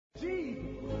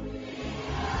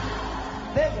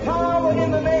There's power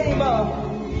in the name of.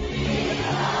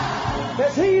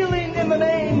 There's healing in the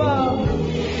name of.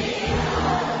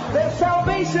 There's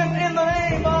salvation in the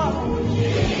name of.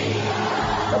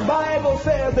 The Bible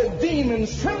says that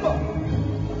demons tremble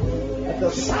at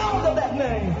the sound of that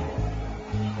name.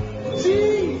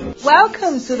 Jesus.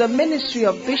 Welcome to the ministry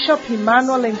of Bishop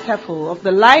Emmanuel Ntefo of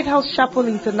the Lighthouse Chapel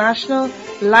International,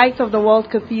 Light of the World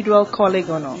Cathedral,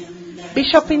 Kolegono.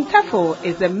 Bishop Ntefo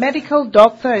is a medical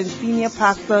doctor and senior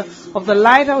pastor of the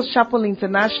Lighthouse Chapel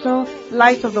International,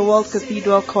 Light of the World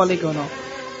Cathedral, Kolegono.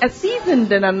 A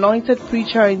seasoned and anointed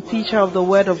preacher and teacher of the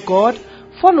Word of God,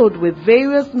 followed with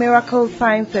various miracles,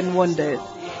 signs and wonders.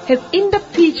 His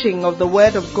in-depth teaching of the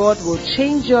Word of God will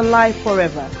change your life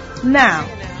forever. Now,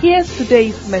 here's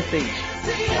today's message.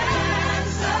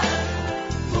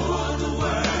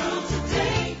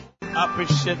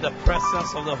 Appreciate the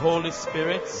presence of the Holy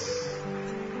Spirit.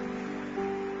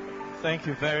 Thank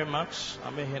you very much.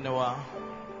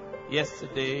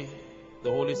 Yesterday,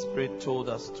 the Holy Spirit told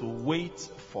us to wait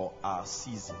for our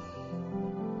season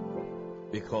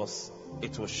because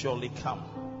it will surely come.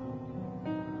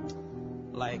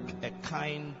 Like a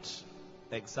kind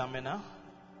examiner,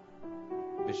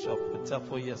 Bishop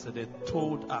Ntefo yesterday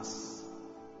told us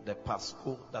the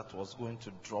Pasco that was going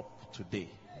to drop today,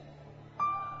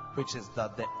 which is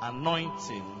that the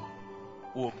anointing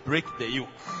will break the yoke.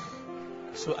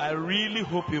 So I really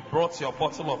hope you brought your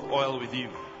bottle of oil with you.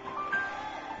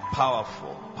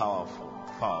 Powerful, powerful,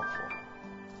 powerful.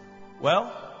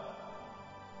 Well,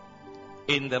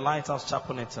 in the Lighthouse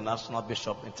Chapel International,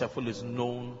 Bishop Ntefo is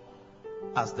known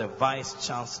as the Vice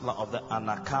Chancellor of the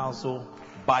Anakazo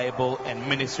Bible and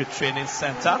Ministry Training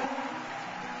Center.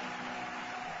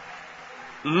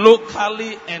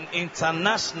 Locally and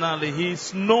internationally, he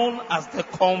is known as the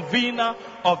convener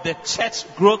of the Church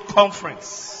Growth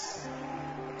Conference.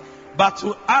 But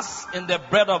to us in the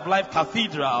Bread of Life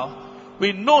Cathedral,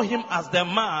 we know him as the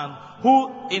man who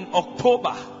in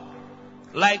October,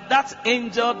 like that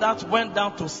angel that went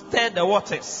down to stir the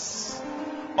waters,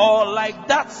 or like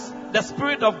that the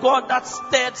Spirit of God that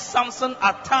stirred Samson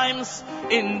at times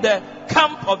in the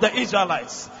camp of the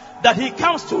Israelites, that he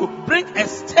comes to bring a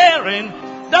stirring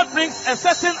that brings a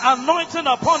certain anointing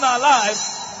upon our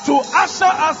lives to usher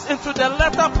us into the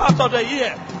latter part of the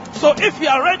year. So if you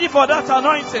are ready for that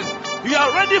anointing, you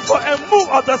are ready for a move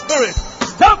of the Spirit,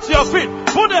 stand to your feet,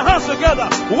 put your hands together.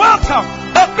 Welcome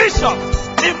the Bishop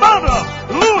Emmanuel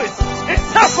Louis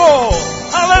Ntefo.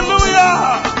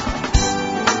 Hallelujah.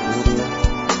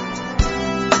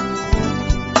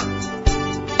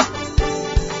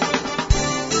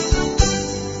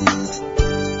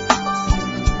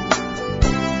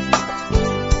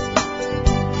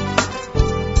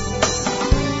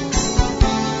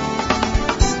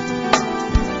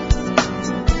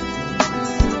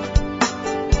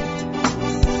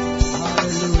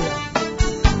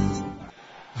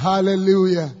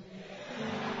 Hallelujah.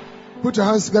 Put your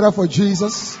hands together for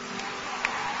Jesus.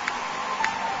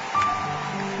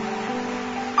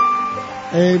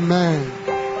 Amen.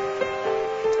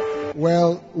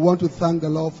 Well, we want to thank the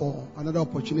Lord for another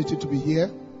opportunity to be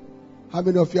here. How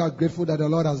many of you are grateful that the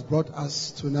Lord has brought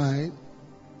us tonight?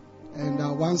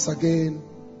 And once again,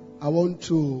 I want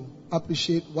to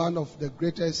appreciate one of the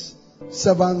greatest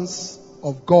servants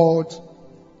of God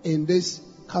in this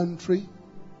country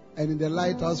and in the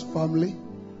Lighthouse family,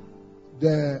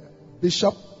 the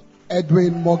Bishop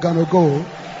Edwin Morgan-Ogo.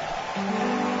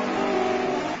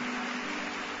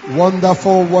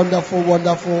 Wonderful, wonderful,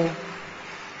 wonderful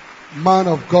man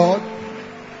of God.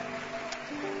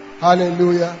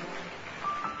 Hallelujah.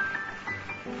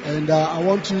 And I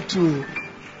want you to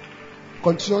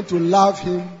continue to love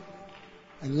him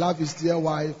and love his dear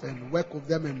wife and work with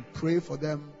them and pray for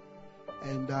them.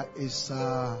 And it's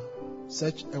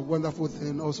such a wonderful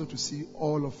thing also to see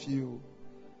all of you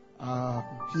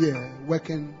here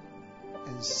working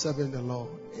and serving the Lord.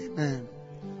 Amen.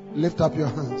 Lift up your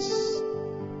hands.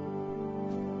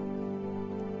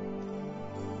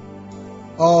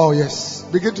 Oh yes.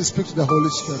 Begin to speak to the Holy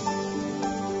Spirit.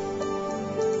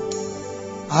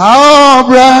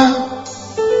 Abra.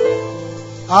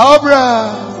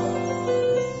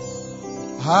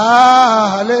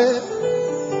 Hallelujah.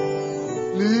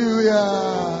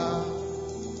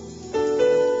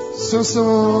 So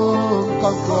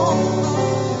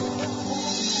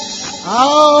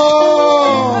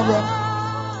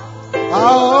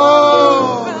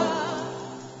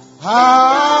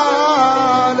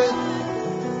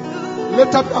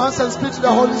lift up your hands and speak to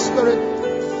the Holy Spirit.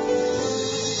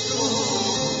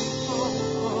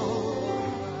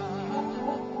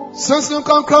 Susun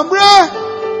concombre.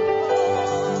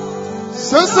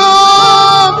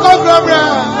 Susun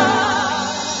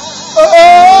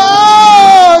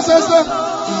Oh, sister.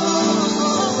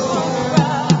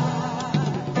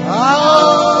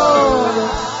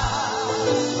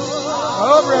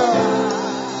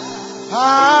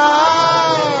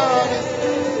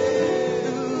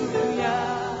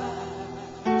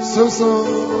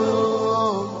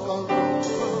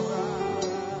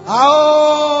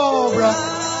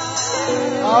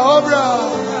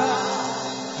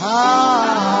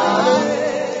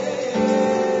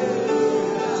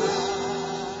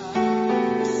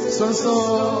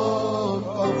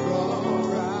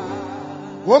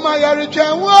 Woman, you're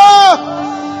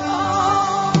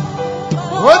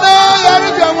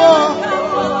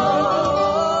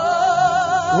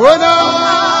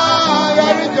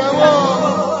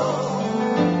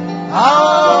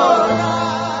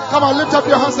come on, lift up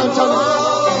your hands and tell me.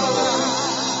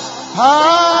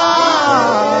 Hallelujah.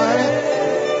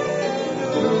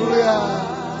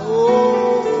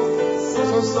 Oh,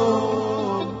 so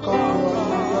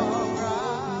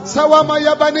Sawama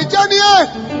Yabani Jani.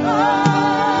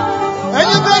 And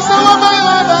you bless Sawama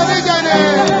Yabani Jani.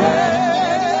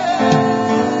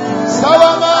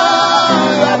 Sawama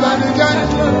Yabani Jani.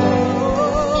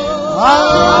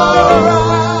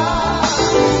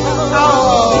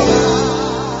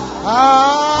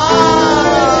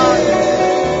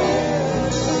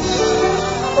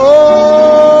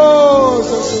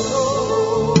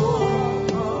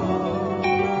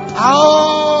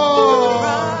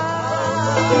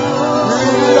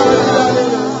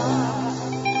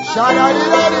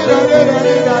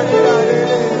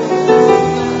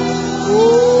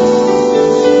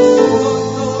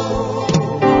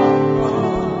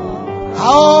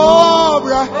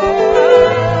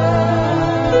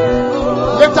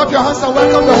 Lift up your hands and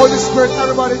welcome the Holy Spirit,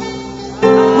 everybody.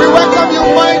 We welcome you,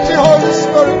 mighty Holy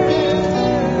Spirit.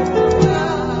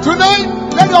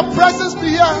 Tonight, let your presence be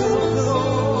here.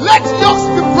 Let yokes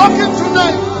be broken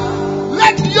tonight.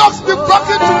 Let yokes be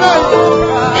broken tonight.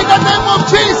 In the name of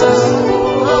Jesus.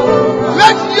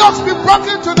 Let yokes be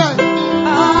broken tonight.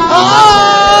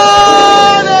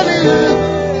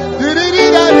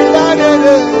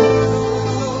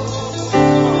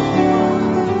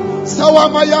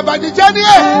 Sawama Yabani Jani.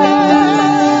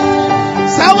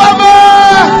 Sawama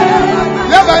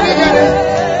Yabani Jani.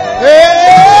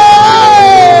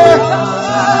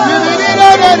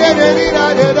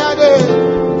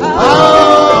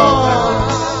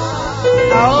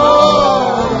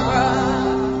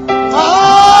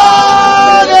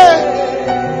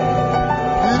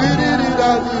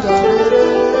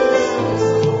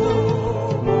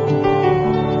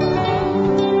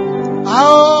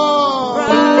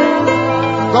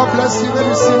 God bless you. Let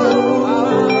me sing it.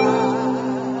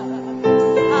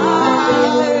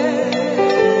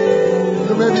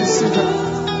 You may be seated.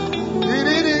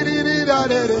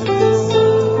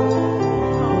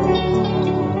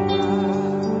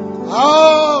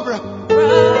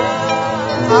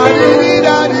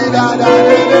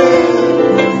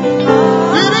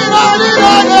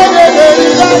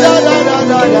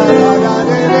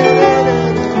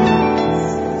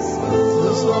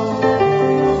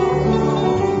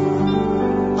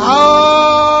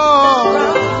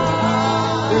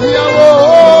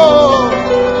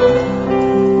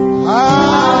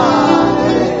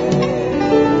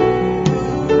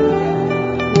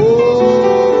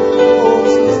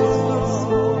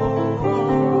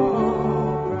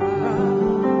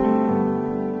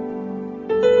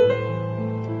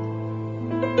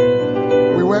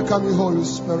 Welcome you, Holy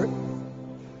Spirit.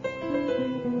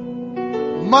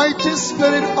 Mighty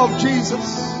Spirit of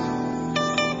Jesus.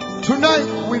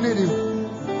 Tonight we need you.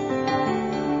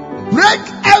 Break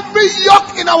every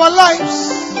yoke in our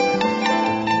lives.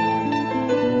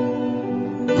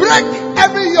 Break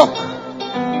every yoke.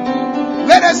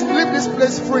 Let us leave this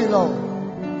place free, Lord.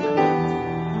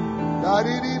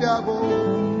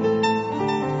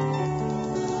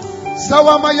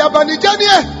 Sawama Yabani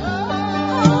Jani.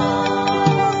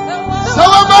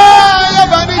 Sawama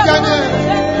Yabani Jani.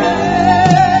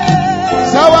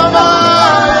 Sawama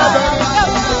Yabani.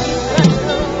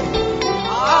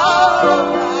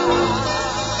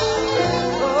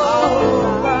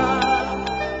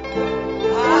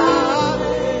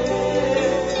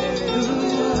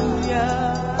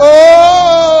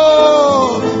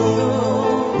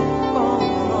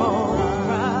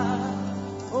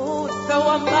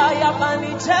 Sawama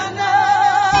Yabani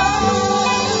Jani.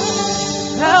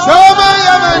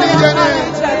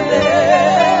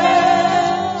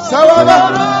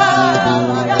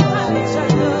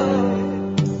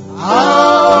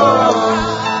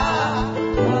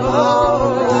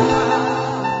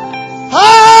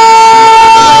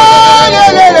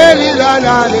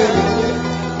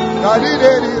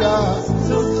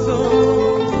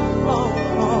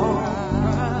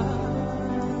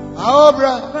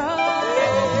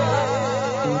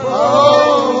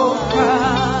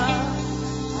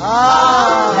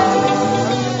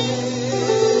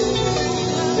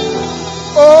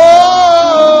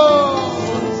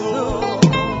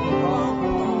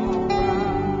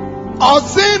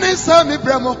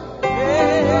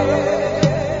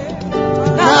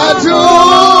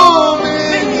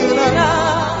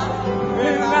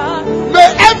 May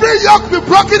every yoke be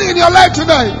broken in your life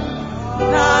tonight.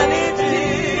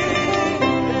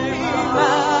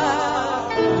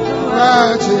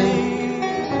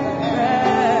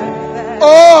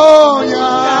 Oh,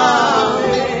 yeah.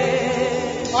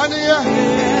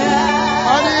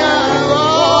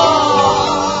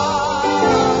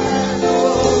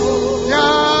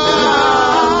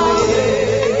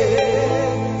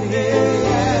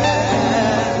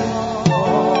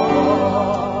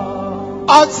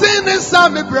 Azini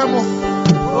sami bremo.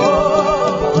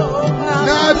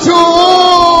 Na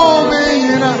tumi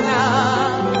yina.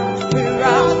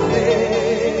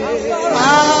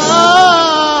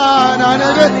 Na na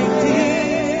na.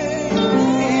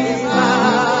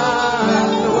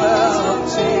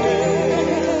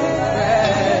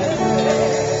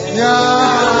 Yeah.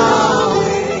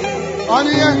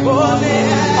 Aniya.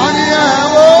 Aniya.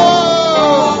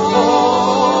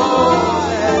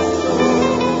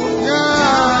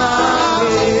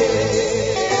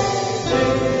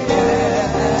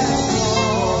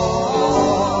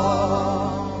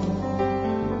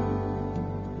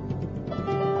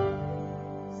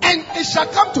 Shall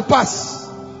come to pass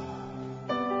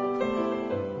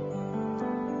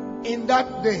in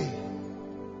that day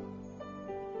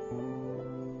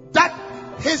that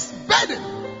his burden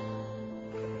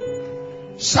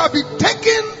shall be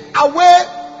taken away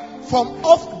from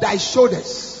off thy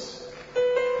shoulders,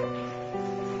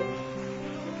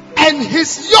 and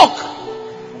his yoke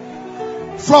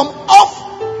from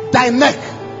off thy neck,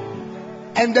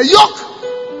 and the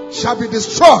yoke shall be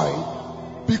destroyed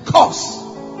because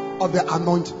of the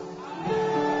anointing.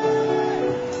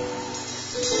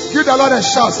 Give the Lord a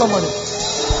shout, somebody.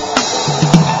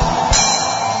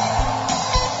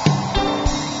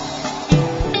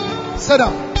 Sit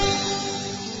down.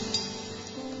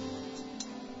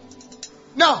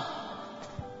 Now,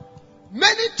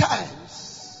 many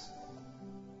times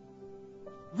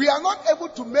we are not able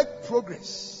to make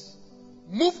progress,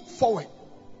 move forward,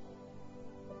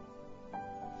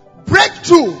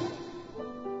 breakthrough,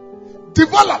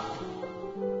 develop,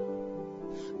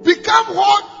 become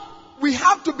what we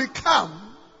have to become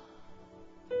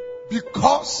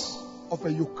because of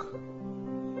a yoke.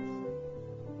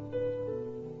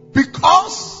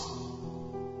 Because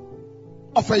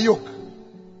of a yoke.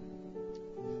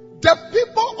 The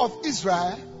people of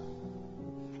Israel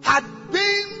had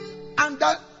been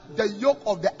under the yoke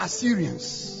of the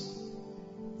Assyrians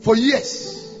for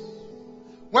years.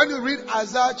 When you read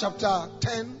Isaiah chapter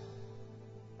 10,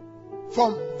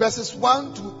 from verses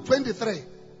 1 to 23,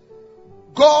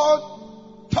 God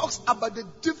talks about the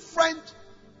different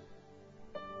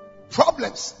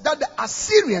problems that the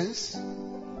Assyrians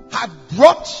had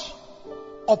brought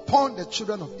upon the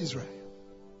children of Israel.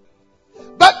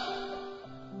 But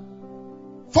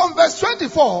from verse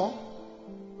 24,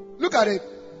 look at it.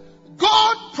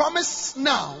 God promised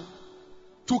now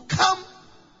to come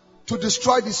to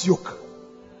destroy this yoke.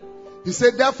 He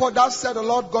said, therefore, thus said the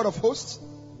Lord God of hosts,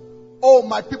 O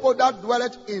my people that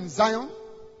dwelleth in Zion,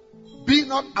 be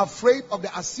not afraid of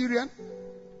the Assyrian.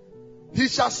 He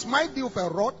shall smite thee with a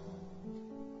rod,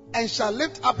 and shall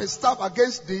lift up his staff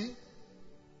against thee,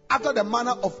 after the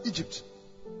manner of Egypt.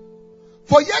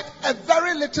 For yet a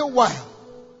very little while,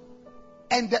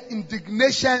 and the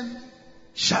indignation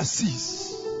shall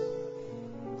cease,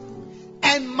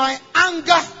 and my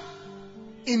anger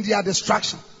in their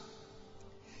destruction.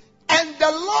 And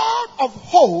the Lord of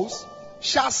hosts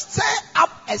shall stir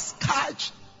up a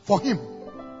scourge for him,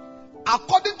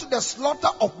 according to the slaughter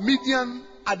of Midian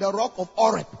at the rock of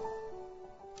Oreb.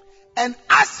 And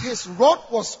as his rod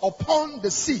was upon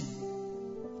the sea,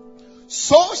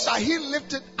 so shall he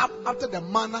lift it up after the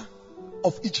manner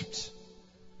of Egypt.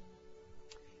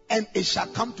 And it shall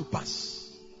come to pass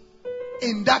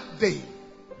in that day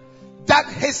that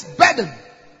his burden,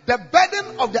 the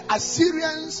burden of the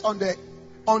Assyrians on the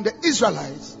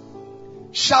Israelites,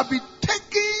 shall be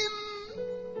taken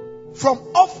from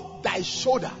off thy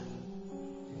shoulder,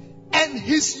 and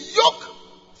his yoke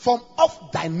from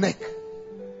off thy neck.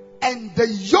 And the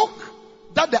yoke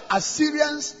that the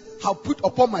Assyrians have put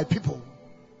upon my people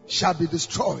shall be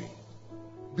destroyed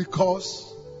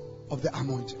because of the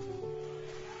anointing.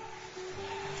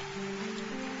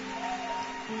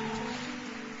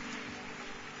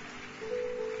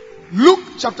 Luke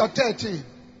chapter 13.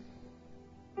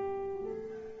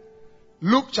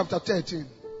 Luke chapter 13.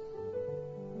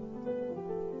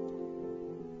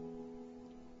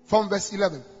 From verse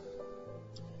 11.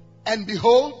 And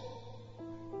behold,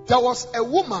 there was a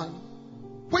woman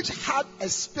which had a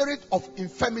spirit of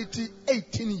infirmity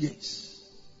 18 years,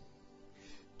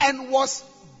 and was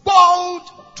bowed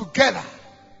together,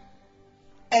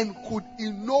 and could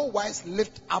in no wise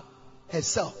lift up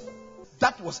herself.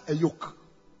 That was a yoke.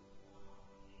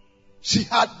 She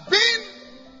had been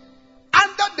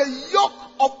under the yoke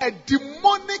of a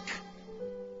demonic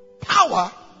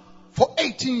power for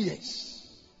 18 years.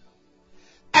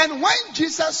 And when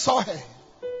Jesus saw her,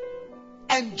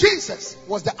 and Jesus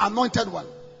was the anointed one,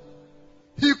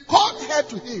 he called her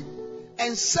to him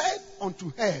and said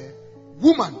unto her,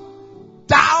 Woman,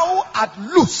 thou art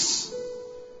loose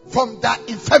from that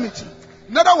infirmity.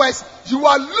 In other words, you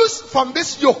are loose from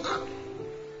this yoke.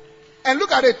 And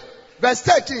look at it, verse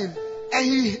 13. And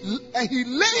he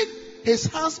laid his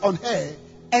hands on her,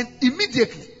 and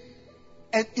immediately,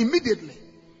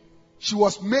 she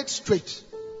was made straight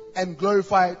and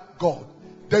glorified God.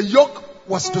 The yoke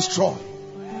was destroyed.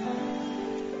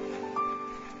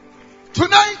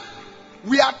 Tonight,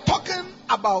 we are talking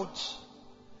about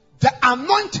the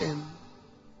anointing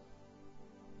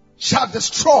shall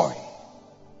destroy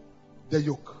the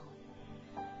yoke.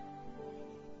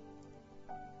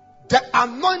 The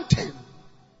anointing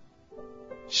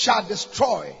shall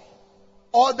destroy,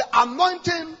 or the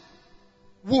anointing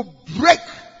will break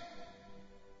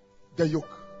the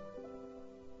yoke.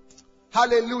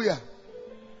 Hallelujah.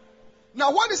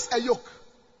 Now, what is a yoke?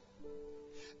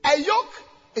 A yoke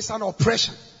is an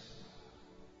oppression.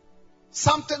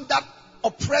 Something that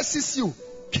oppresses you,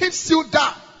 keeps you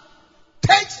down,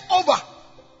 takes over,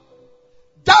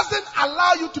 doesn't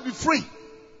allow you to be free.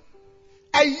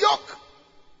 A yoke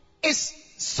is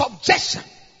subjection.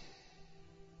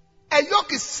 A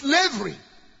yoke is slavery.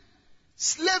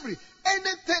 Slavery.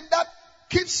 Anything that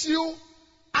keeps you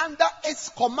under its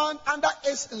command, under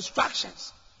its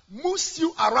instructions, moves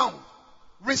you around,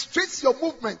 restricts your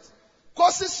movement,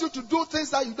 causes you to do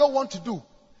things that you don't want to do,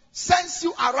 sends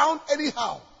you around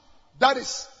anyhow. That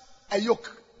is a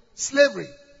yoke. Slavery.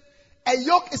 A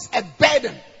yoke is a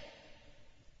burden.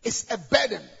 It's a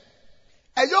burden.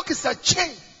 A yoke is a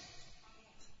chain.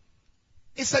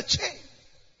 It's a chain.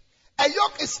 A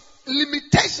yoke is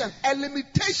limitation. A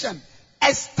limitation.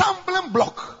 A stumbling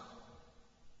block.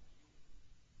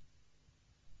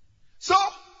 So,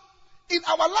 in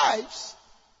our lives,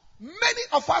 many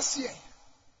of us here,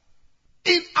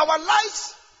 in our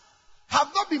lives, have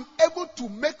not been able to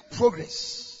make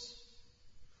progress,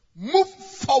 move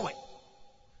forward,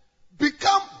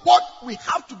 become what we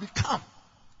have to become,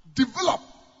 develop,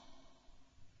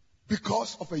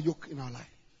 because of a yoke in our life.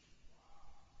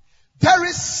 There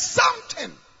is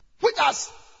something which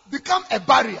has become a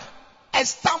barrier, a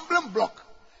stumbling block,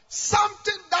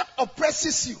 something that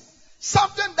oppresses you,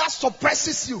 something that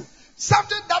suppresses you,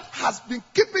 something that has been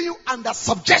keeping you under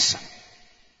subjection.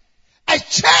 A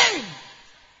chain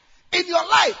in your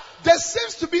life. There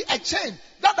seems to be a chain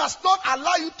that does not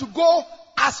allow you to go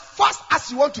as fast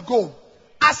as you want to go,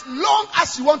 as long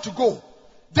as you want to go,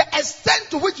 the extent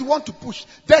to which you want to push.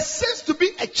 There seems to be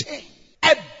a chain,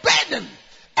 a burden,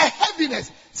 a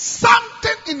heaviness,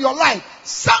 something in your life,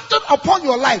 something upon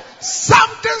your life,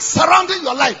 something surrounding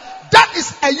your life. That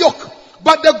is a yoke.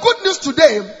 But the good news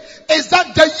today is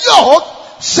that the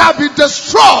yoke shall be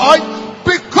destroyed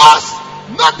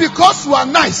not because you are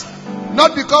nice,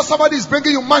 not because somebody is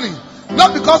bringing you money,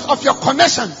 not because of your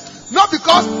connection, not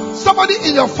because somebody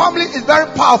in your family is very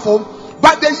powerful,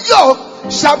 but the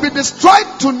yoke shall be destroyed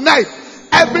tonight.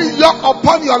 Every yoke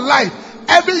upon your life,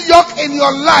 every yoke in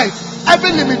your life,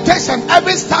 every limitation,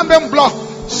 every stumbling block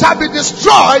shall be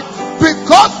destroyed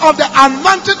because of the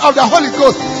anointing of the Holy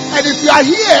Ghost. And if you are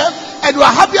here and you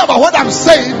are happy about what I'm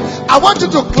saying, I want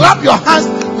you to clap your hands,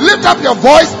 lift up your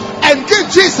voice, and give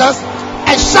Jesus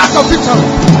a shout of victory.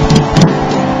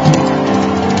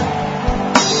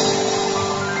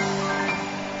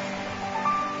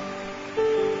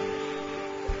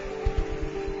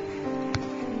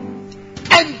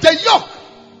 And the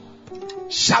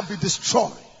yoke shall be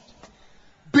destroyed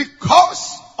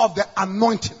because of the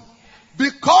anointing,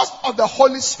 because of the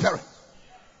Holy Spirit.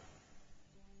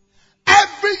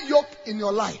 Every yoke in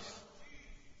your life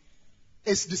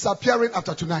is disappearing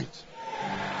after tonight.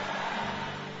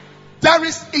 There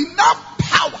is enough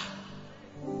power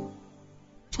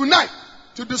tonight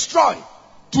to destroy,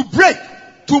 to break,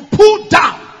 to pull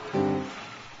down,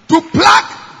 to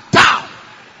pluck down,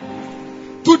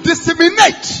 to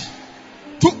disseminate,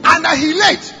 to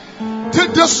annihilate,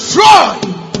 to destroy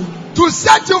to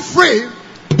set you free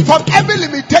from every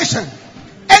limitation,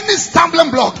 any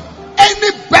stumbling block,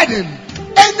 any burden,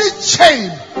 any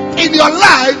chain in your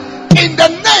life, in the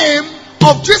name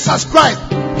of Jesus Christ,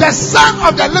 the Son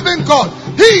of the living God,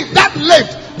 he that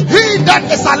lived, he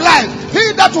that is alive,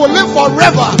 he that will live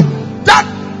forever. That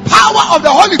power of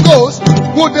the Holy Ghost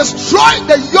will destroy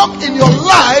the yoke in your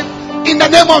life in the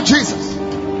name of Jesus.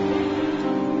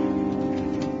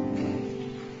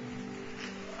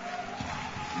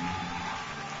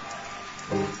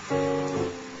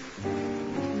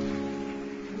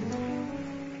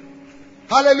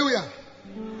 Hallelujah.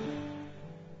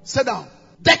 Sit down.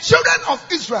 The children of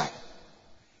Israel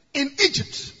in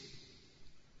Egypt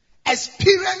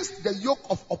experienced the yoke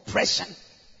of oppression,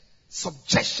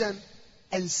 subjection,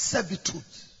 and servitude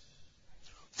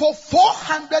for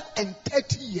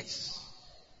 430 years.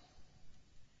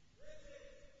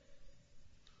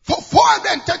 For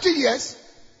 430 years,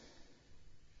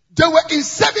 they were in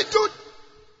servitude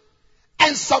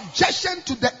and subjection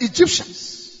to the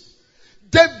Egyptians.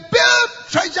 They built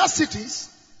treasure cities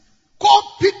called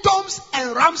Pitoms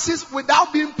and Ramses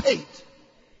without being paid.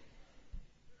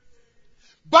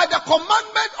 By the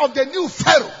commandment of the new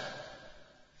Pharaoh,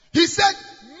 he said,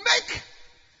 make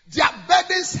their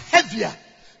burdens heavier.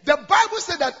 The Bible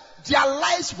said that their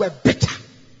lives were bitter.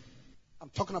 I'm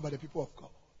talking about the people of God.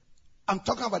 I'm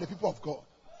talking about the people of God.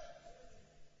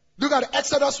 Look at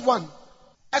Exodus 1.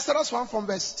 Exodus 1 from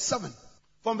verse 7.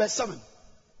 From verse 7.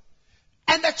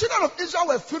 And the children of Israel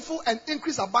were fruitful and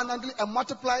increased abundantly and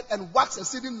multiplied and waxed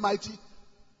exceeding mighty.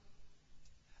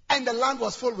 And the land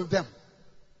was full with them.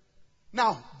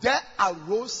 Now, there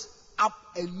arose up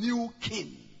a new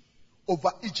king over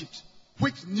Egypt,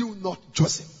 which knew not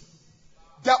Joseph.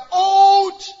 The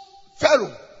old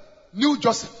Pharaoh knew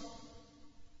Joseph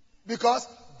because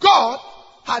God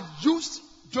had used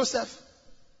Joseph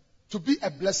to be a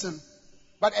blessing,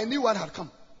 but a new one had come.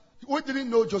 We didn't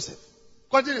know Joseph.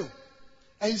 Continue.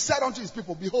 And he said unto his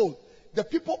people, behold, the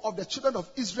people of the children of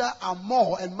Israel are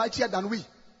more and mightier than we.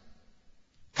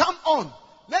 Come on,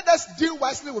 let us deal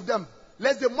wisely with them,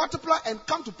 lest they multiply and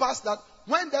come to pass that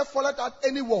when there falleth out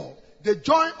any war, they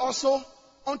join also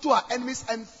unto our enemies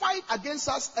and fight against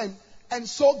us and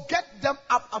so get them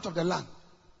up out of the land.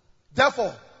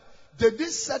 Therefore, they did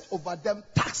set over them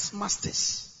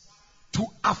taskmasters to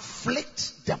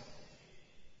afflict them.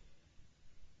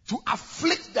 To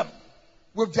afflict them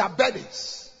with their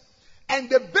burdens. And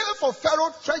they built for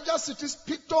Pharaoh treasure cities,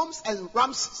 Pitoms and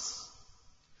Ramses.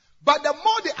 But the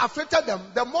more they afflicted them,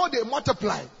 the more they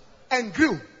multiplied and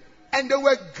grew. And they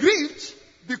were grieved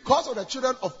because of the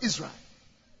children of Israel.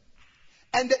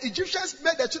 And the Egyptians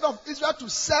made the children of Israel to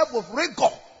serve with rigor.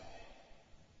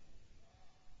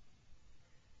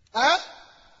 And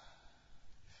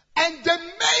they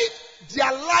made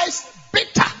their lives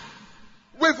bitter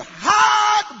with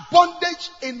hard bondage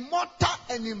in mortar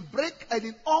and in brick and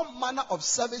in all manner of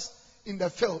service in the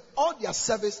field. All their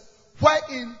service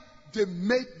wherein they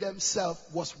made themselves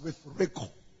was with rigor.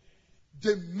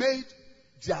 They made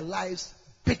their lives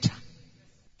bitter.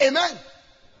 Amen.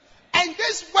 And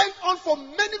this went on for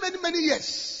many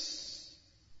years.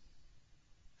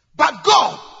 But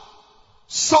God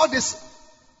saw this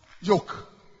yoke.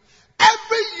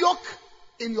 Every yoke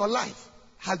in your life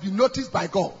has been noticed by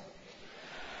God.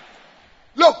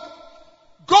 Look,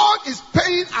 God is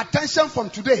paying attention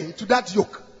from today to that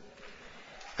yoke.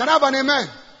 Can I have an amen?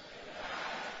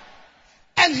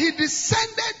 And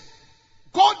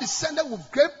God descended with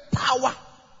great power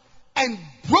and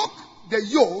broke the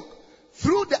yoke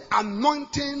through the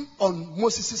anointing on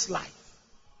Moses' life.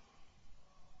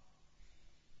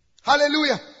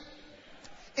 Hallelujah.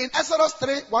 In Exodus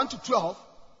 3, 1-12,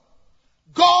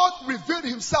 God revealed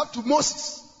himself to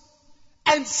Moses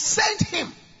and sent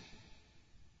him.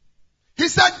 He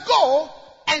said, go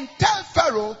and tell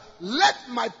Pharaoh, let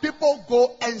my people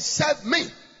go and serve me.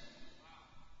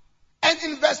 And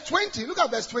in verse 20, look at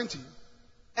verse 20.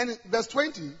 And in verse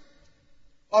 20,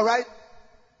 alright,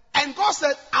 and God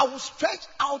said, I will stretch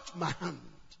out my hand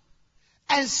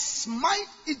and smite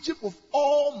Egypt with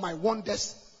all my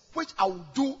wonders, which I will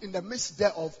do in the midst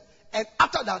thereof. And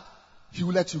after that, he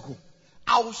will let you go.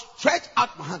 I will stretch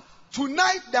out my hand.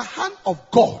 Tonight, the hand of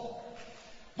God.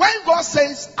 When God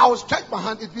says, I will stretch my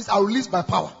hand, it means I will release my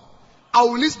power. I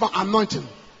will release my anointing.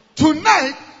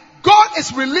 Tonight, God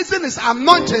is releasing his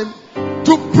anointing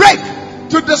to break,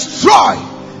 to destroy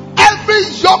every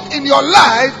yoke in your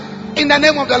life in the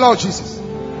name of the Lord Jesus.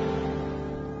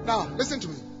 Now, listen to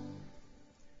me.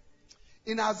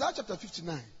 In Isaiah chapter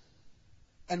 59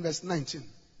 and verse 19,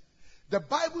 the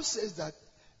Bible says that,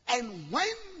 and when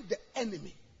the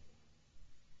enemy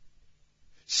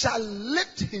shall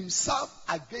lift himself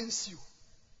against you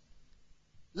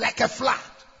like a flood.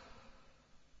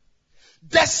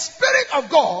 The Spirit of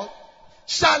God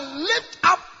shall lift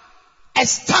up a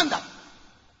standard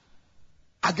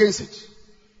against it.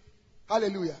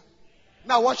 Hallelujah.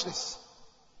 Now watch this.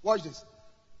 Watch this.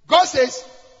 God says,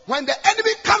 when the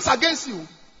enemy comes against you,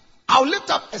 I'll lift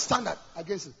up a standard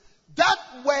against it. That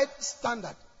word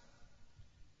standard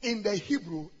in the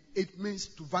Hebrew, it means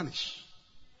to vanish.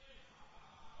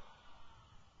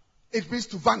 It means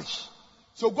to vanish.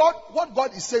 So what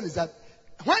God is saying is that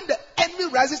when the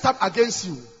enemy rises up against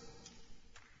you,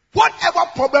 whatever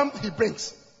problem he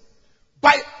brings,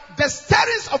 by the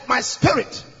stirrings of my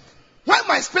spirit, when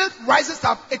my spirit rises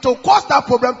up, it will cause that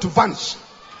problem to vanish.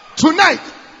 Tonight,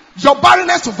 your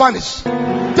barrenness will vanish.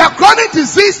 The chronic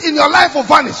disease in your life will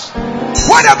vanish.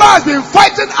 Whatever has been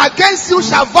fighting against you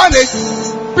shall vanish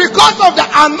because of the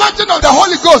anointing of the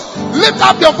Holy Ghost. Lift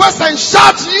up your voice and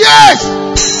shout, yes!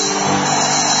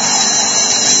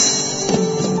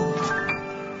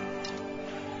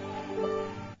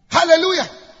 Hallelujah.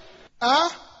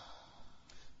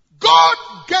 God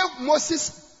gave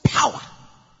Moses power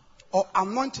or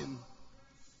anointing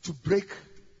to break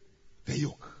the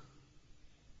yoke.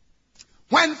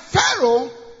 When Pharaoh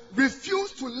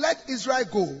refused to let Israel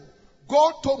go,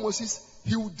 God told Moses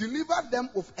he would deliver them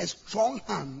with a strong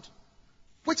hand,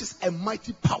 which is a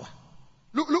mighty power.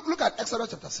 Look at Exodus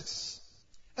chapter 6.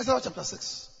 Exodus chapter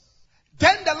 6.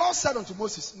 Then the Lord said unto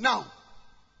Moses, now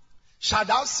shalt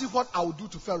thou see what I will do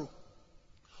to Pharaoh.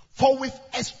 For with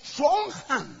a strong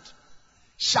hand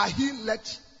shall he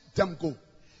let them go.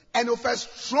 And with a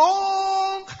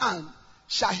strong hand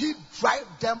shall he drive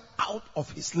them out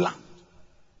of his land.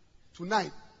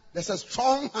 Tonight, there's a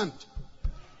strong hand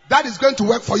that is going to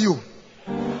work for you.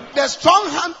 The strong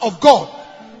hand of God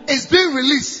is being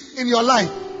released in your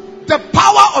life. The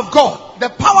power of God, the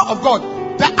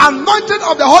anointing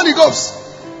of the Holy Ghost,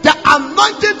 the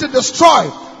anointing to destroy,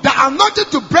 the anointing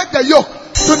to break the yoke,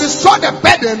 to destroy the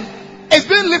burden is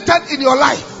being lifted in your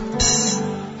life.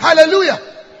 Hallelujah.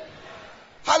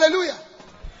 Hallelujah.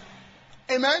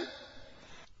 Amen.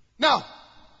 Now,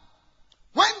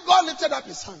 when God lifted up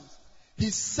his hands, he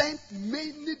sent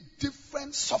many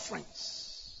different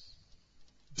sufferings,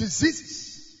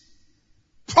 diseases,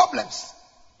 problems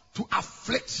to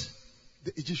afflict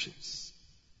the Egyptians.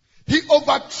 He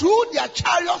overthrew their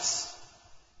chariots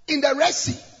in the Red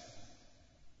Sea.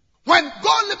 When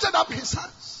God lifted up his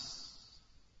hands,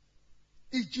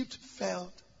 Egypt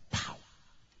felt power.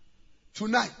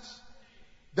 Tonight,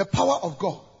 the power of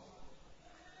God.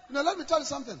 Let me tell you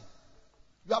something.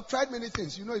 You have tried many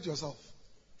things. You know it yourself.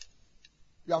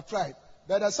 You have tried.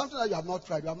 But there's something that you have not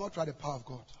tried. You have not tried the power of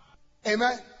God.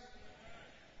 Amen.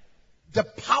 The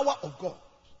power of God.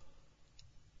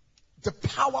 The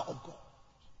power of God.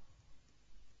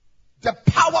 The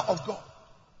power of God.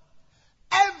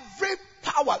 Every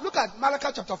power. Look at Malachi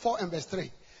chapter 4 and verse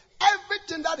 3.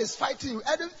 Everything that is fighting you,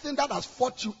 everything that has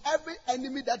fought you, every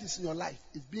enemy that is in your life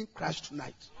is being crushed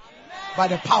tonight. Amen. By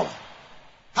the power.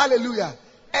 Hallelujah.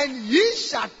 And ye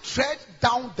shall tread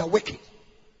down the wicked.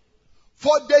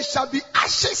 For there shall be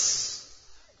ashes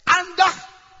under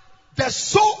the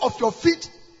sole of your feet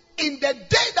in the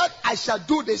day that I shall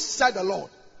do this, said the Lord.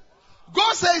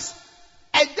 God says,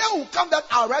 a day will come that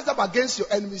I'll rise up against your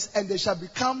enemies and they shall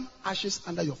become ashes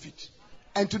under your feet.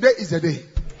 And today is the day.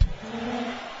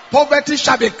 Poverty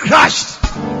shall be crushed.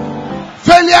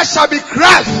 Failure shall be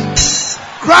crushed.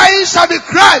 Crying shall be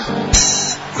crushed.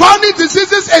 Chronic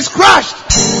diseases is crushed.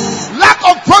 Lack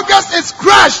of progress is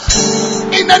crushed.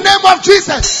 In the name of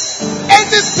Jesus.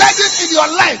 Any burden in your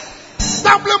life,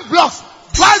 stumbling blocks,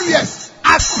 barriers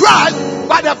are crushed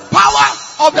by the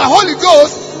power of the Holy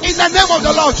Ghost in the name of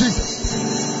the Lord Jesus.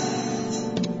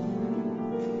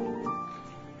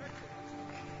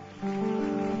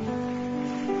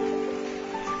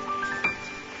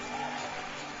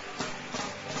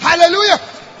 Hallelujah.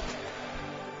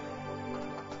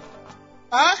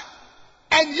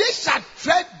 And ye shall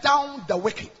tread down the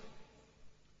wicked,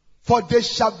 for there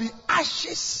shall be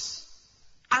ashes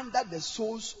under the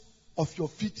soles of your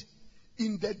feet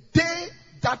in the day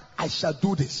that I shall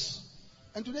do this.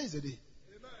 And today is the day.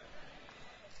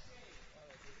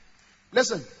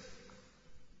 Listen.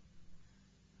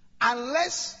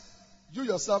 Unless you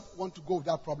yourself want to go with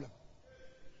that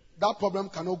problem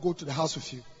cannot go to the house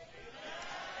with you.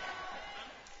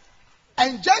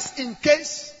 And just in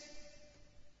case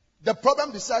the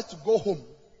problem decides to go home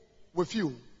with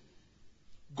you,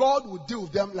 God will deal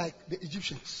with them like the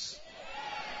Egyptians.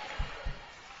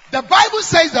 The Bible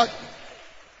says that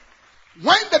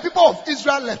when the people of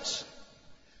Israel left,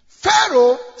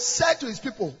 Pharaoh said to his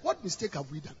people, what mistake have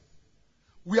we done?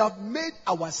 We have made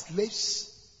our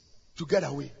slaves to get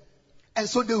away. And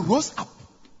so they rose up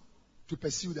to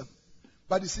pursue them.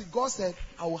 But you see, God said,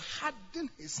 I will harden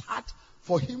his heart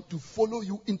for him to follow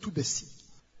you into the sea.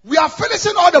 We are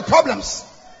finishing all the problems.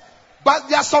 But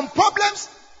there are some problems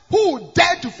who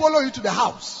dare to follow you to the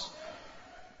house.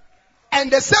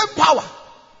 And the same power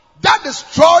that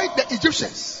destroyed the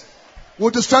Egyptians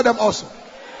will destroy them also.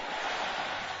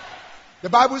 The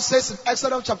Bible says in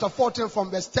Exodus chapter 14 from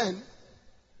verse 10.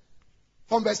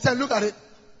 From verse 10, look at it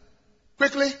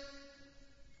quickly.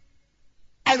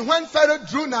 And when Pharaoh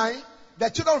drew nigh, the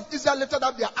children of Israel lifted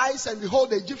up their eyes, and behold,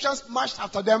 the Egyptians marched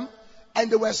after them, and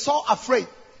they were so afraid.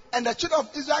 And the children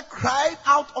of Israel cried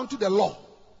out unto the Lord.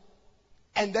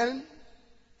 And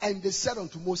they said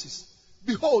unto Moses,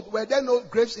 behold, were there no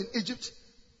graves in Egypt?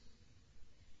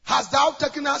 Hast thou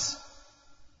taken us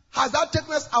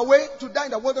away to die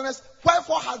in the wilderness?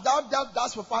 Wherefore hast thou dealt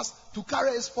thus with us to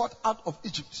carry us forth out of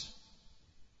Egypt?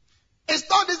 Is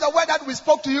not this the word that we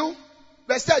spoke to you?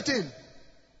 Verse 13.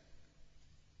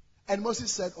 And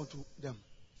Moses said unto them,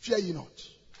 fear ye not.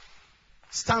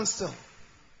 Stand still.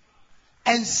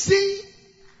 And see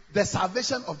the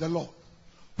salvation of the Lord,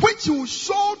 which he will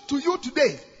show to you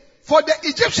today. For the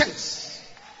Egyptians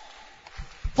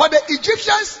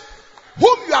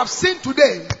whom you have seen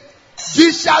today,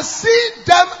 ye shall see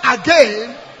them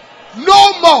again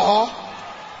no more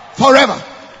forever.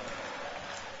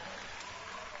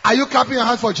 Are you clapping your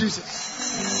hands for Jesus?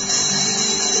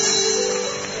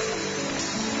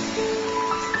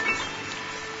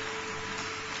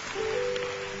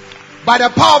 By the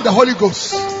power of the Holy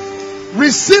Ghost,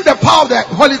 receive the power of the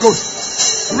Holy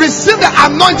Ghost. Receive the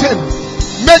anointing.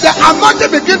 May the anointing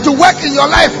begin to work in your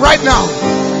life right now.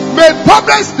 May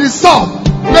problems be solved.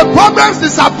 May problems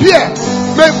disappear.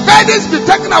 May burdens be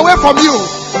taken away from you.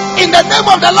 In the name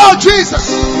of the Lord Jesus,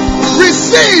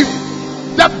 receive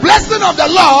the blessing of the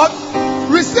Lord.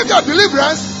 Receive your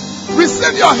deliverance.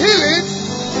 Receive your healing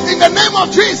in the name of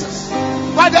Jesus.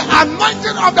 By the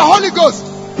anointing of the Holy Ghost.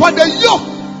 For the yoke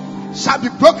shall be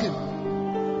broken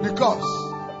because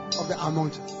of the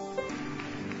anointing.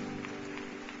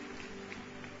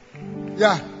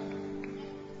 Yeah.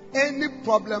 Any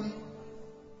problem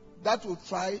that will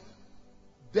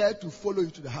dare to follow you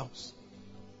to the house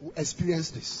will experience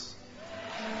this.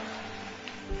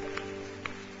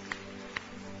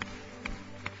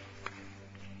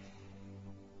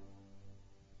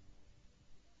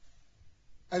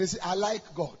 And you see, I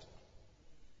like God.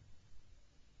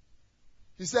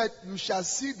 He said, you shall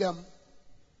see them.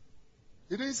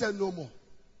 He didn't say no more.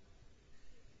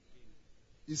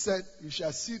 He said, you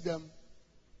shall see them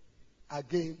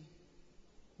again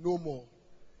no more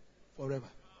forever.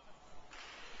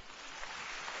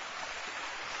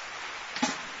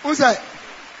 Who said?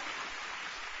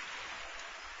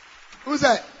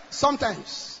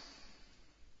 Sometimes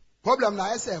problem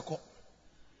na ese eko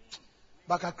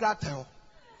baka krateo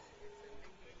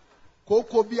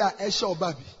koko bi a ehye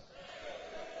obabi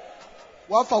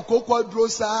wafa koko duro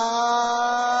sa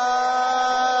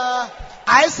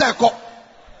ese eko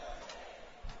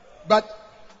but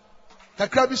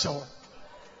kakra bi shawo.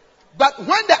 But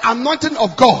when the anointing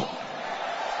of God,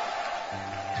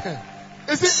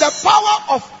 you see, the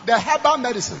power of the herbal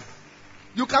medicine,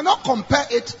 you cannot compare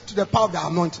it to the power of the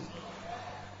anointing.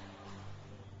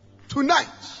 Tonight,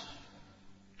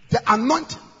 the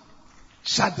anointing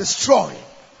shall destroy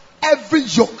every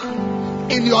yoke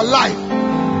in your life.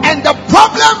 And the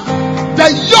problem, the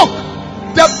yoke,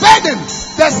 the burden,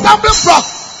 the stumbling block,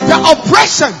 the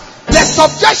oppression, the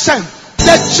subjection,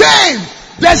 the chain,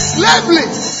 the slavery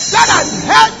that has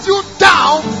held you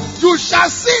down, you shall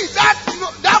see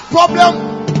that problem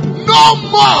no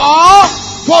more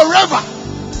forever.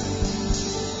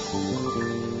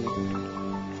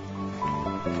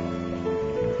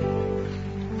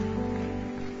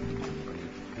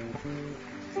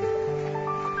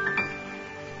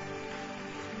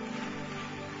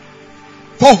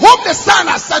 For whom the Son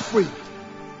has set free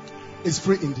is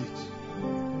free indeed.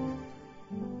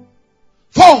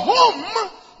 For whom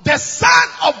the Son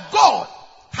of God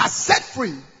has set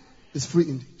free is free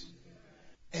indeed.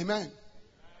 Amen.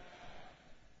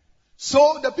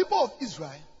 So the people of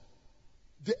Israel,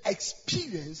 they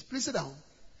experienced, please sit down,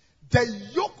 the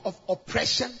yoke of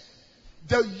oppression,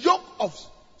 the yoke of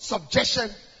subjection,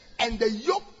 and the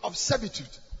yoke of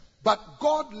servitude. But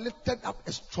God lifted up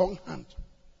a strong hand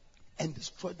and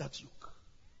destroyed that yoke.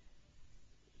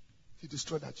 He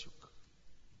destroyed that yoke.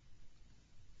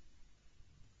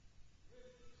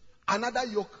 Another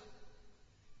yoke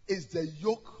is the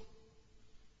yoke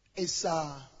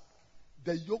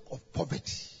of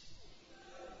poverty.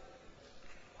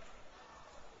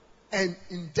 and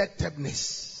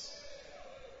indebtedness.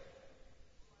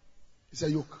 It's a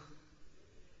yoke.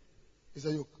 It's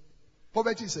a yoke.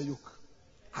 Poverty is a yoke.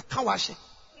 I can't wash it.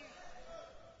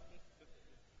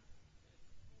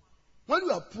 When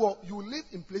you are poor, you live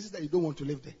in places that you don't want to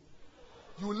live there.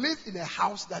 You live in a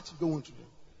house that you don't want to live.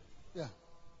 Yeah.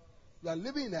 You are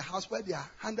living in a house where there are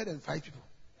 105 people.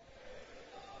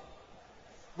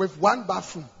 With one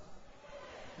bathroom.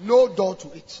 No door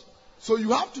to it. So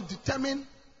you have to determine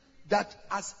that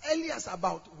as early as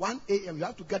about 1 a.m. you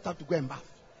have to get up to go and bath.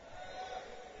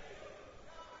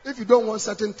 If you don't want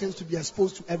certain things to be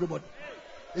exposed to everybody.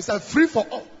 It's a free for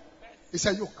all. It's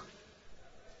a yoke.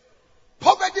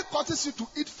 Poverty causes you to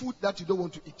eat food that you don't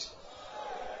want to eat.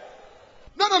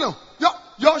 No.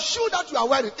 Your shoe that you are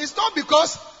wearing, it's not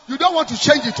because you don't want to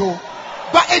change it all.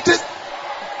 But it is...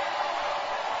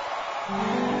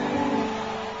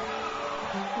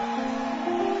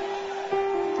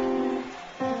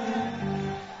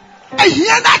 I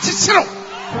hear that it's true.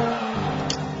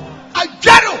 I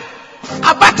get it.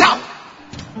 A battle.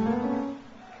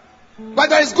 But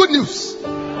there is good news.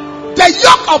 The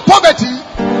yoke of poverty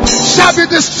shall be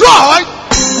destroyed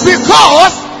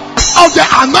because of the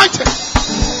anointing.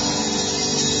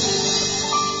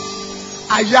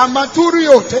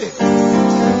 Ayamaturiote.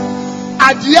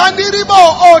 Adiandirimo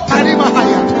o tarima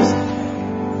hayatus.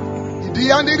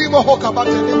 Idiandirimo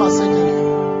hokabate lema sete.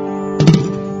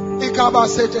 Ikaba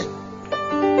sete.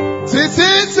 Titi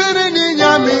ni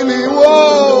nyamini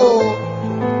wo.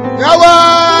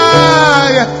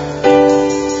 Yawaya.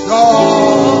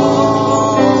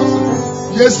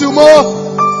 Yesumo.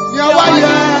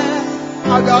 Yawaya.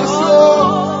 Adaso.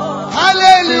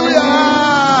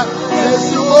 Hallelujah.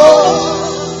 Yesumo.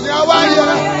 Yawaya.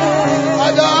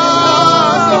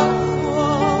 Adaso.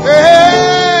 Hey.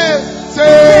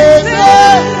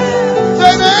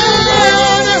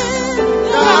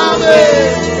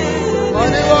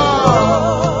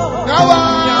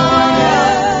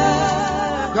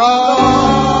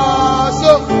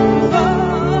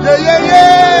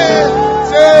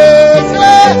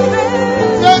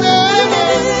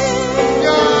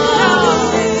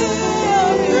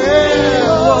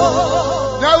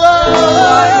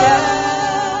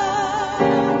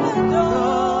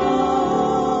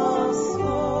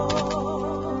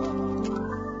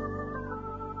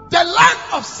 The land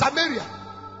of Samaria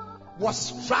was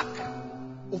struck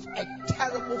with a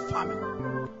terrible famine.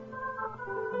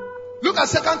 Look at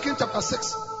 2 Kings chapter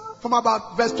 6 from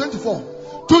about verse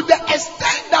 24. To the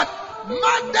extent that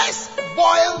mothers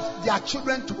boiled their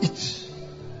children to eat.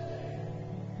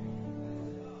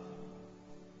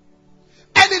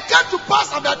 And it came to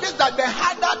pass after this that the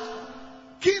Hadad,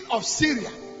 king of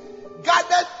Syria,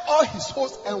 gathered all his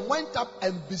hosts and went up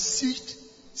and besieged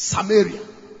Samaria.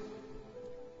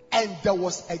 And there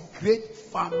was a great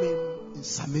famine in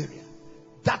Samaria.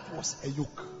 That was a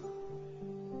yoke,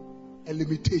 a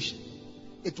limitation.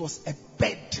 It was a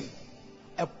burden,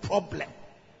 a problem.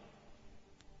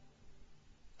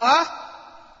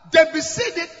 They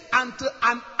besieged it until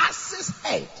an ass's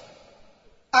head.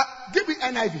 Give me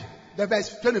NIV, the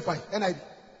verse 25, NIV.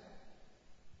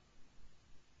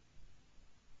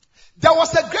 There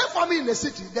was a great famine in the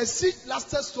city. The siege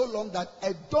lasted so long that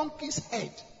a donkey's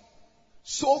head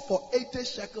sold for 80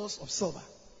 shekels of silver,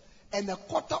 and a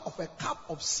quarter of a cup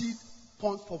of seed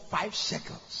pond for 5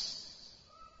 shekels.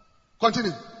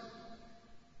 Continue.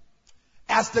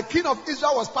 As the king of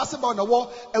Israel was passing by on the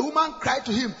wall, a woman cried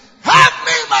to him, "Help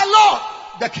me, my lord,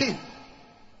 the king."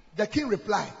 The king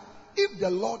replied, "If the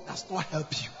Lord does not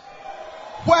help you,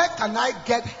 where can I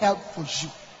get help for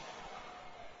you?"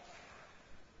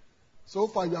 So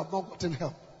far you have not gotten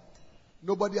help.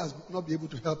 Nobody has not been able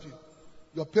to help you.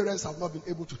 Your parents have not been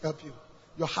able to help you.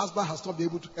 Your husband has not been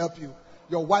able to help you.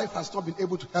 Your wife has not been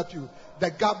able to help you. The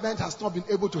government has not been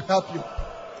able to help you.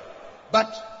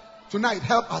 But tonight,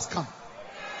 help has come.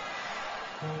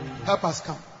 Help has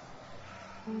come.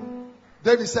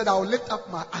 David said, "I will lift up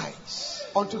my eyes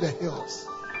unto the hills,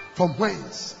 from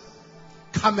whence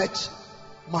cometh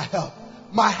my help.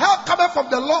 My help cometh from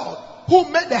the Lord, who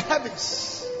made the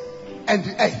heavens and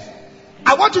the earth."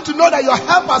 I want you to know that your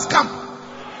help has come.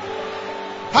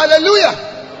 Hallelujah.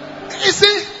 You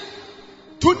see,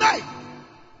 tonight,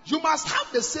 you must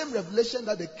have the same revelation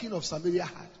that the king of Samaria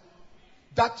had.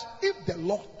 That if the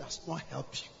Lord does not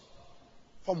help you,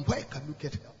 from where can you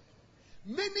get help?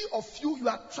 Many of you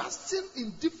are trusting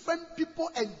in different people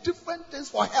and different things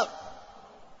for help.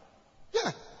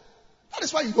 Yeah. That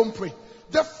is why you don't pray.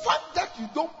 The fact that you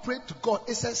don't pray to God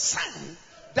is a sign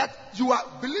that you are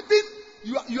believing,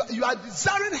 you are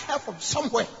desiring help from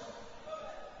somewhere.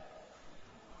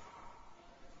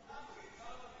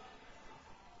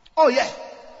 Oh yeah.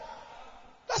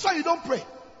 That's why you don't pray.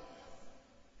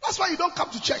 That's why you don't come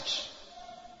to church.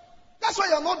 That's why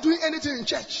you're not doing anything in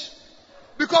church.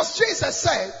 Because Jesus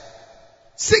said,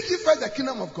 seek ye first the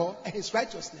kingdom of God and his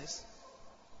righteousness,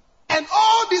 and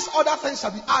all these other things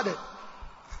shall be added.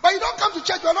 But you don't come to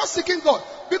church, you are not seeking God,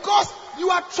 because you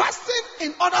are trusting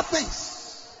in other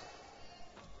things.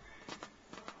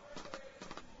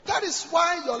 That is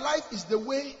why your life is the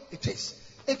way it is.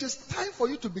 It is time for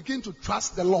you to begin to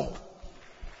trust the Lord.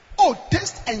 Oh,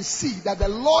 taste and see that the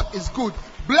Lord is good.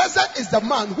 Blessed is the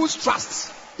man whose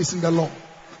trust is in the Lord.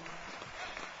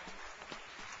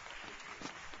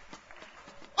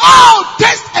 Oh,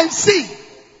 taste and see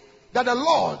that the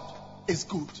Lord is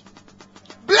good.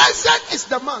 Blessed is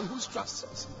the man whose trust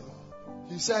is in the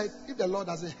Lord. He said, if the Lord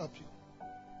doesn't help you,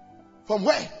 from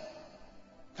where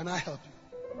can I help you?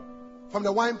 From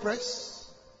the wine press?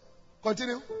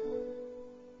 Continue.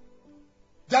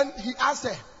 Then he asked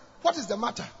her, what is the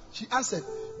matter? She answered,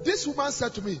 this woman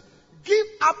said to me, give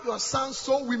up your son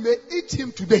so we may eat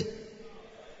him today,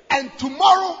 and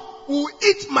tomorrow we will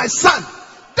eat my son.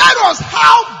 That was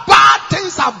how bad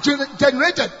things have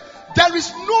generated. There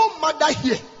is no mother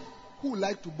here who would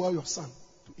like to boil your son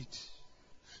to eat.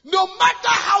 No matter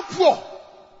how poor.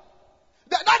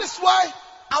 That is why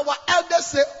our elders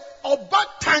say, Oba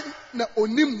time na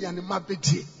onim ya ne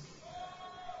mabedie.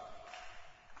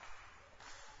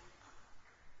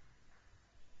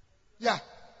 Yeah.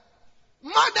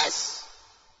 Mothers,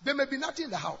 there may be nothing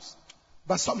in the house,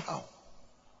 but somehow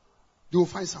they will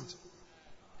find something.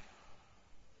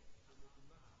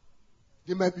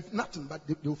 There may be nothing, but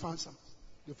they will find something.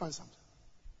 They will find something.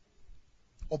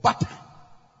 Obata.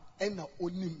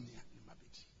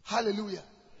 Hallelujah.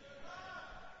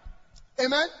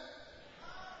 Amen.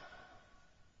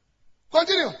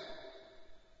 Continue.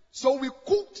 So we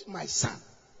cooked my son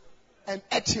and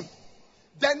ate him.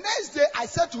 The next day I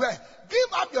said to her,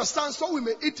 give up your son so we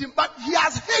may eat him, but he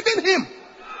has hidden him.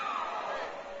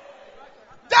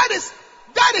 That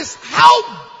is how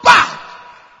bad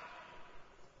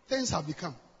things have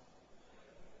become.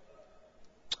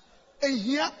 And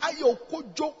here ayo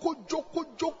kojo.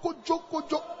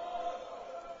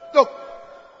 Look,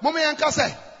 Mommy Yanka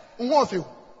say, unwofe.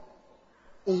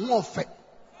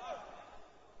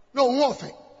 No,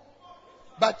 unwofe.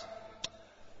 But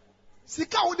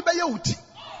sika odi be yauti.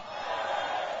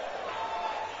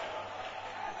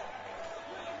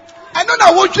 Eno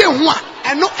na wodwe ho a.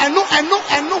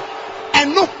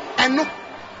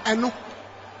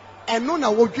 Eno na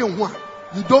wodwe ho a.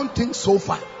 You don't think so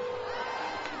far.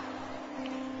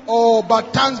 Oh,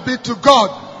 but thanks be to God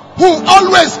who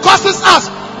always causes us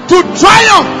to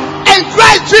triumph in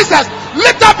Christ Jesus.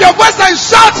 Lift up your voice and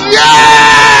shout,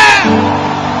 yeah!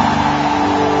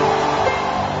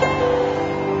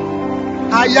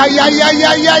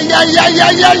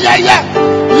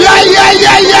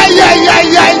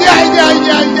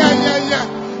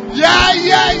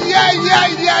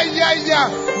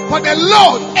 For the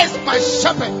Lord is my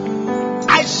shepherd,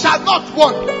 I shall not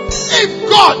want. If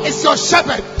God is your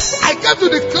shepherd, I came to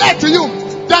declare to you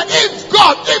that if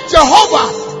Jehovah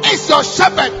is your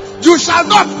shepherd, you shall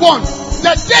not want.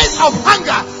 The days of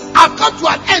hunger have come to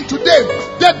an end today.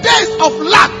 The days of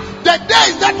lack, the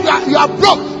days that you are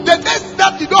broke, the days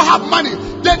that you don't have money,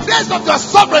 the days of your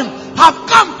suffering have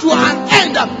come to an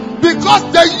end, because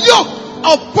the yoke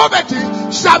of poverty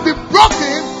shall be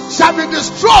broken, shall be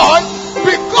destroyed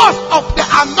because of the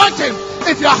anointing.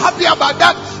 If you are happy about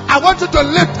that, I want you to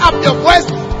lift up your voice,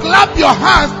 clap your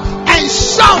hands, and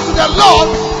shout to the Lord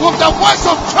with the voice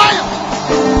of triumph.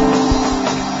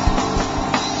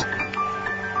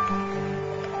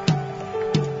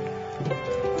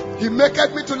 He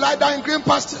maketh me to lie down in green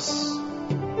pastures.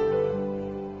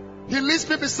 He leads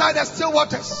me beside the still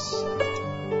waters.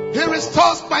 He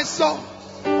restores my soul.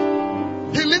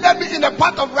 He leadeth me in the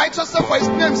path of righteousness for his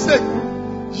name's sake.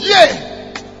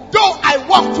 Yea, though I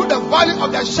walk through the valley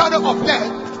of the shadow of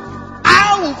death,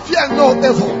 I will fear no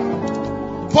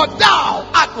evil. For thou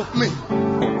art with me.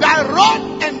 Thy rod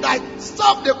and thy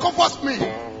staff, they comfort me.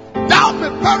 Thou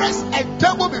preparest a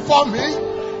table before me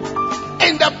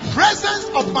in the presence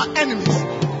of my enemies.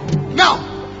 Now,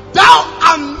 thou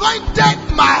anointed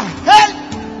my head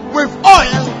with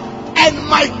oil, and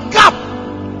my cup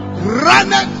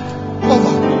runneth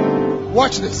over.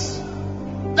 Watch this.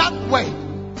 That word,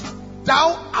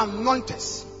 thou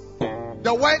anointest.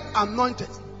 The word anointed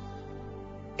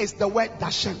is the word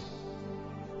dashen.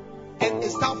 And it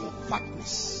stands for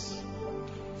fatness,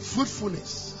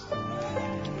 fruitfulness.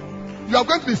 You are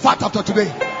going to be fat after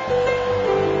today.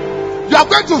 You are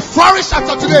going to flourish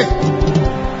after today.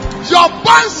 Your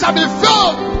barns shall be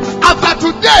filled after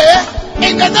today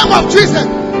In the name of Jesus,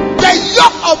 the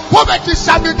yoke of poverty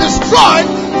shall be destroyed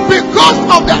because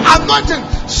of the anointing.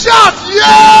 Shout,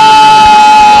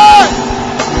 yeah!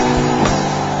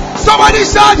 Somebody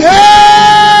shout,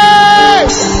 hey!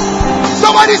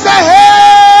 Somebody say,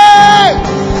 hey!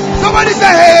 Somebody say,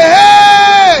 hey,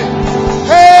 hey!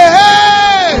 Hey,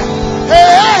 hey! Hey,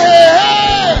 hey, hey,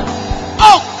 hey!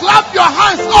 Oh, clap your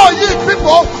hands, all ye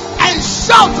people, and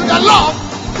shout to the Lord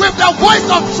with the voice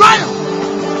of triumph.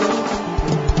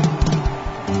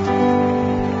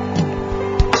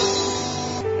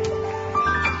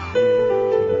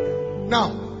 Now,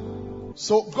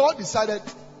 so God decided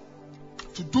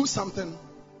to do something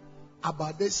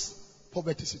about this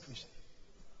poverty situation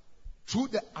through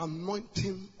the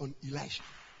anointing on Elisha.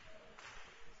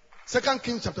 2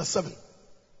 Kings chapter 7.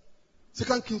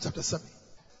 2 Kings chapter 7.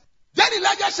 Then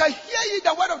Elijah shall hear ye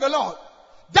the word of the Lord.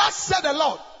 Thus said the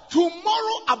Lord,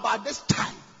 tomorrow about this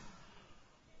time.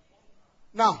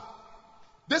 Now,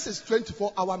 this is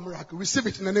 24-hour miracle. Receive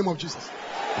it in the name of Jesus.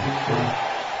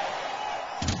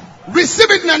 Receive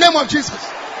it in the name of Jesus.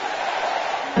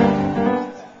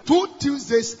 2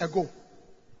 Tuesdays ago.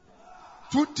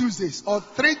 2 Tuesdays or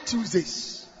 3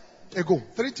 Tuesdays ago.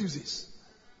 3 Tuesdays.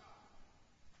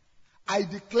 I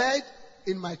declared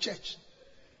in my church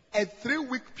a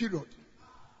 3-week period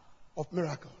of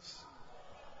miracles.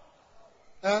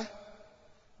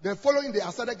 The following day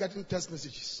I started getting text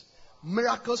messages.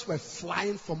 Miracles were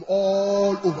flying from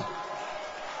all over.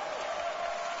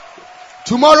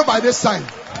 Tomorrow by this time,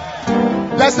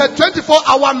 there's a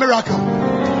 24-hour miracle.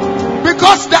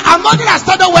 Because the anointing has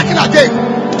started working again.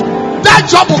 That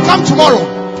job will come tomorrow.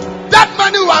 That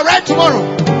money will arrive tomorrow.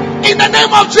 In the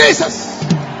name of Jesus.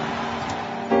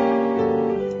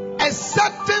 A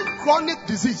certain chronic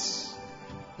disease,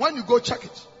 when you go check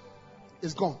it,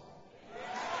 is gone.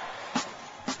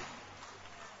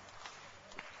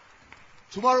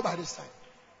 Tomorrow by this time,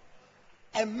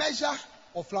 a measure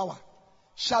of flour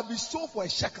shall be sold for a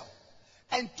shekel,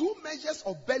 and 2 measures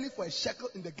of barley for a shekel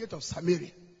in the gate of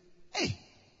Samaria. Hey,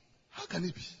 how can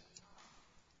it be?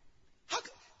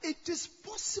 It is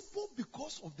possible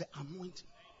because of the anointing.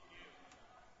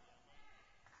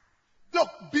 Look,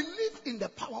 believe in the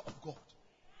power of God.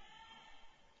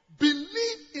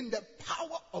 Believe in the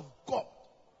power of God.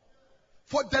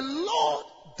 For the Lord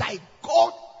thy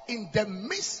God in the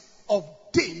midst of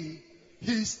thee,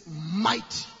 he is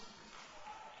mighty.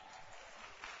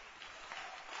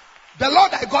 The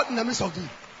Lord thy God in the midst of thee.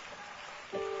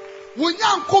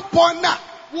 Wunyankopona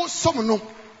wo somno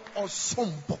or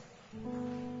sombo.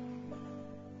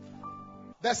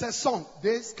 There's a song,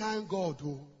 this kind God,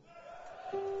 oh,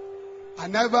 I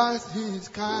never see his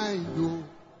kind, oh.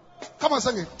 Come on,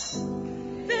 sing it.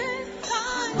 This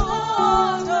kind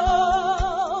God,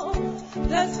 oh,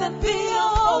 blessed be your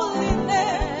holy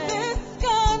name. This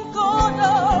kind God,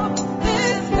 oh,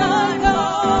 this kind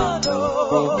God,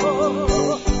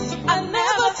 oh, I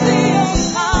never see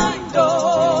his kind, oh.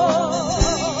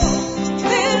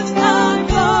 This kind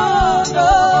God,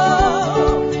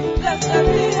 oh, blessed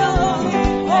be your holy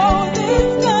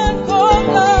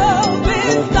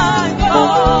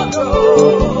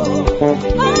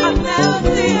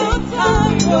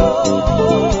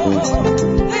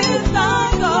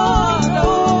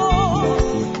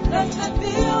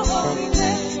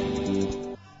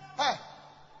name. Hey,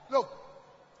 look.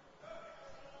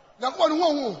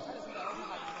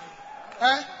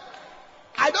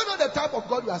 I don't know the type of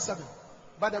God you are serving,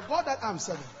 but the God that I'm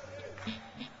serving,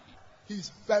 he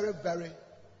is very, very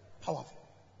powerful.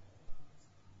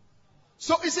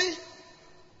 So you see,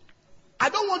 I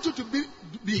don't want you to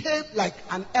behave like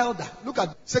an elder. Look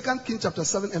at 2 Kings chapter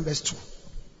 7 and verse 2.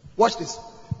 Watch this.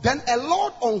 Then a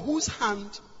Lord on whose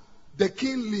hand the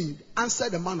king leaned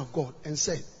answered the man of God and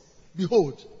said,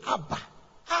 behold, Abba.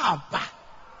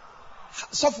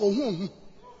 So for whom?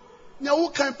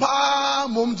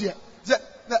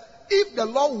 If the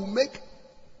Lord will make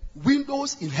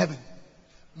windows in heaven,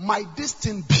 might this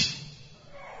thing be?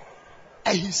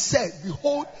 And he said,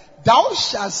 behold, thou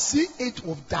shalt see it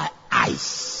with thy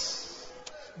eyes.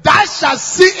 Thou shalt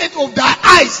see it with thy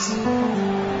eyes.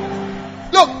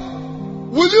 Look,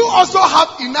 will you also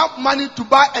have enough money to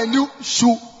buy a new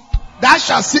shoe? Thou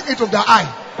shalt see it with thy eye.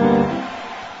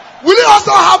 Will you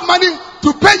also have money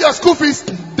to pay your school fees?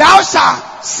 Thou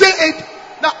shalt see it.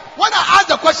 Now, when I ask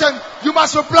the question, you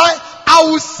must reply, I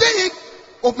will see it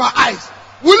with my eyes.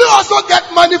 Will you also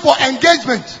get money for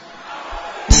engagement?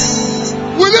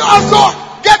 Will you also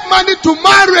get money to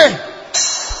marry?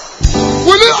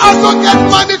 Will you also get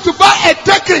money to buy a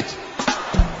ticket?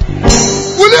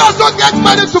 Will you also get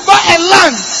money to buy a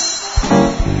land?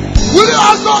 Will you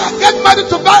also get money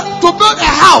to build a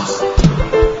house?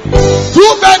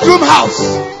 2-bedroom house,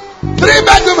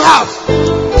 3-bedroom house,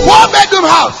 4-bedroom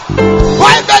house,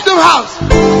 5-bedroom house,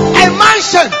 a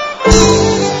mansion.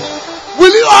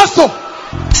 Will you also?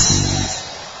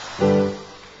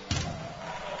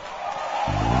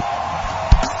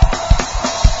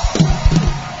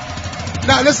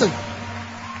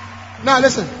 Now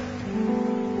listen.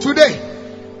 Today,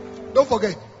 don't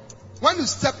forget, when you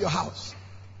step your house,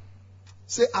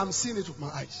 say, I'm seeing it with my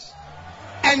eyes.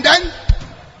 And then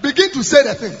begin to say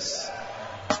the things.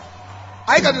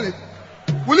 Are you getting it?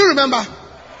 Will you remember?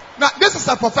 Now, this is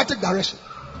a prophetic direction.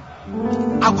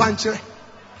 Akwanchire.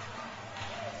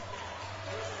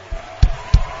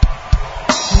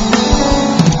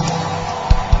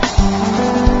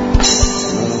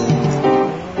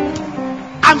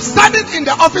 I'm standing in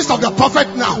the office of the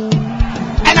prophet now.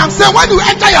 And I'm saying, when you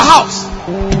enter your house,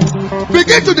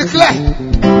 begin to declare.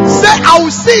 Say, I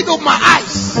will see it with my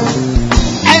eyes.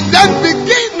 And then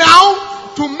begin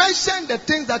now to mention the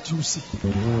things that you see.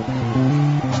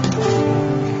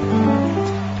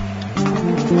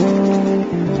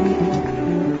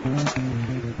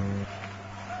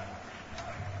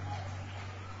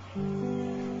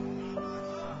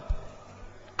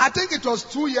 I think it was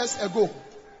 2 years ago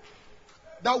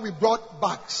that we brought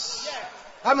bags.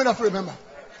 How many of you remember?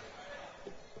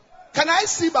 Can I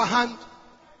see by hand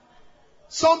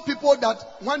some people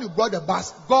that when you brought the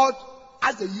bags, God,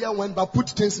 as the year went by, put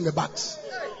things in the bags?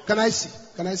 Can I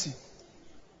see?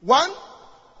 One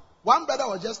brother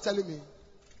was just telling me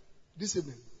this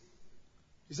evening.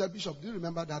 He said, Bishop, do you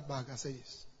remember that bag? I said,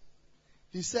 yes.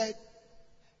 He said,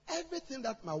 everything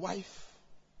that my wife,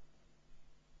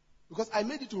 because I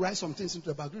made it to write some things into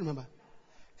the bag. Do you remember?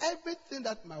 Everything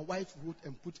that my wife wrote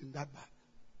and put in that bag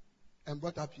and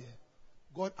brought up here,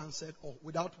 God answered all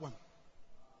without one.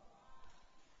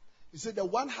 He said the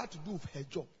one had to do with her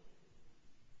job.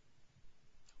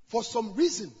 For some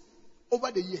reason, over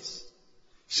the years,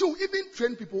 she will even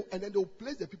train people and then they will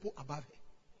place the people above her.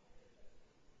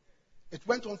 It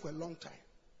went on for a long time.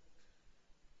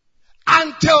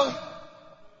 Until,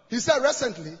 he said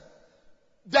recently,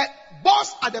 the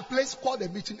boss at the place called a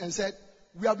meeting and said,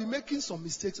 we have been making some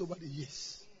mistakes over the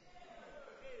years.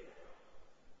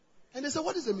 And they said,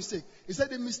 what is the mistake? He said,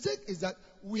 the mistake is that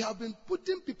we have been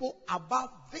putting people above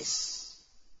this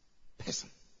person.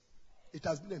 It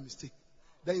has been a mistake.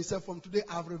 Then he said, from today,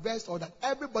 I've reversed all that.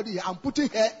 Everybody here, I'm putting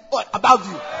her above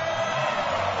you.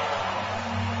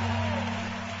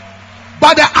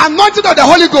 By the anointing of the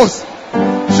Holy Ghost,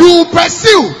 you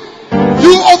pursue,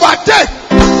 you overtake,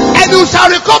 and you shall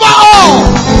recover all.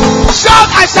 Shout,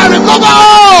 I shall recover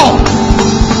all.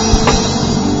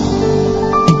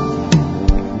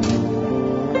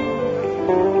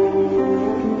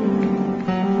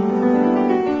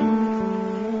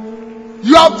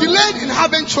 You have delayed in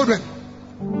having children.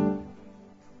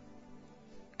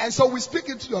 And so we speak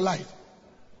into your life.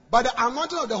 By the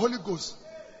anointing of the Holy Ghost,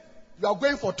 you are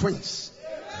going for twins.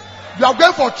 You are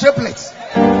going for triplets.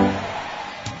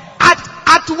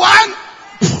 At one,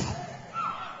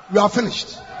 you are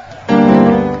finished.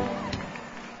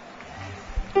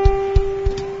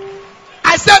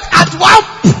 I said at one,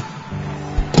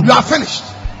 you are finished.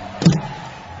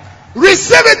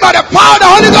 Receive it by the power of the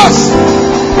Holy Ghost.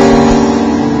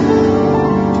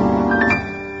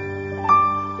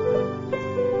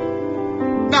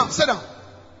 Now, sit down.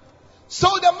 So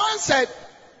the man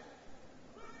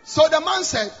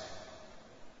said,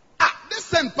 this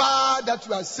same part that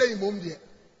you are saying, Mom, dear,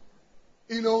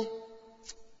 you know,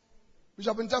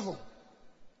 Bishop Ntefo,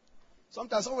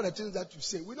 sometimes some of the things that you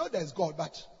say, we know there's God,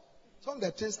 but some of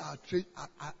the things are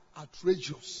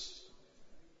outrageous.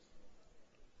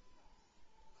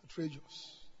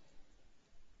 Outrageous.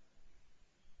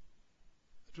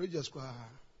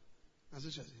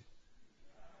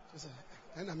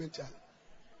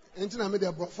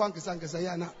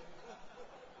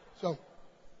 So,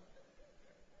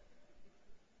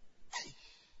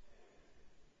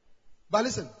 but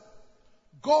listen,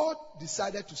 God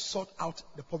decided to sort out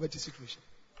the poverty situation.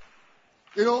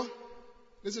 You know,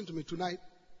 listen to me tonight.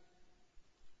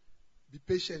 Be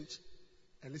patient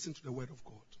and listen to the word of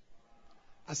God.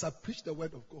 As I preach the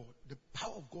word of God, the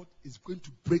power of God is going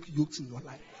to break yokes in your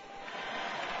life.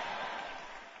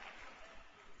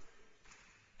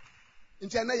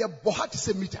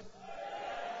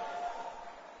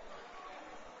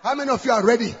 How many of you are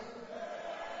ready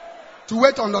to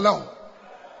wait on the Lord?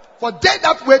 For they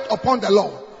that wait upon the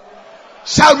Lord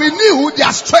shall renew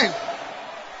their strength.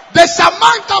 They shall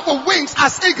mount up with wings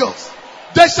as eagles.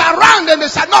 They shall run and they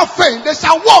shall not faint. They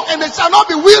shall walk and they shall not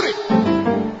be weary.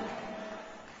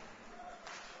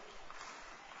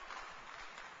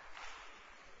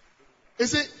 You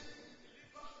see,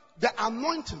 The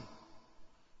anointing.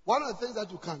 One of the things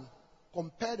that you can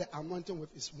compare the anointing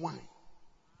with is wine.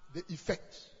 The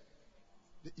effect.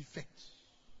 The effect.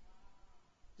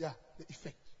 Yeah, the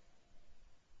effect.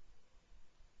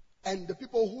 And the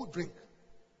people who drink,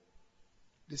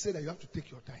 they say that you have to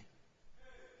take your time.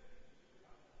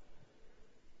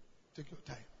 Take your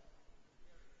time.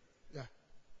 Yeah.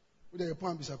 With the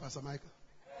point, Bishop Pastor Michael.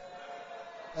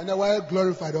 And then why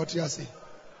glorified what you say?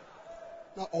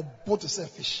 Now, or both to say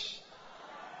fish.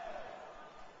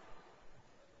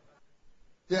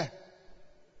 Yeah.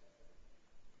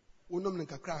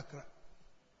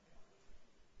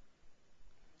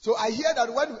 So I hear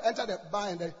that when you enter the bar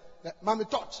and the mommy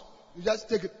taught, you just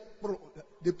take it.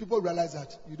 The people realize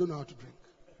that you don't know how to drink.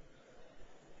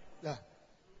 Yeah.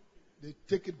 They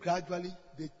take it gradually.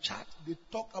 They chat. They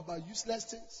talk about useless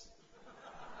things.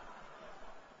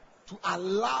 To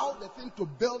allow the thing to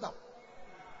build up.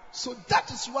 So that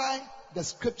is why the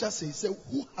scripture says,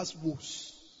 who has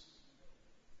woes?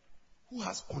 Who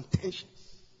has contentions?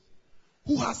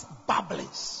 Who has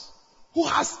babblings? Who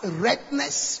has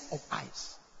redness of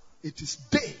eyes? It is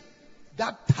they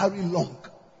that tarry long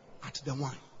at the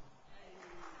wine.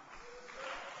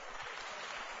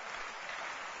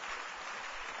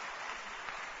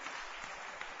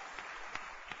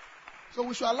 So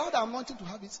we should allow the anointing to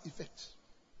have its effect.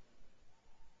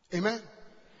 Amen.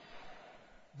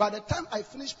 By the time I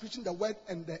finish preaching the word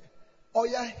and the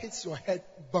oil hits your head,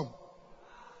 boom,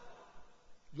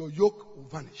 your yoke will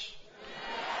vanish.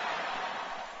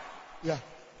 Yeah,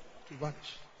 to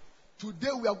vanish. Today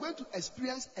we are going to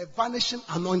experience a vanishing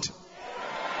anointing.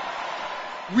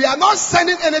 We are not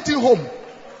sending anything home.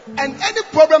 And any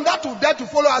problem that will dare to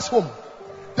follow us home,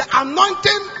 the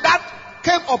anointing that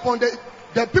came upon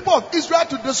the people of Israel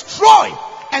to destroy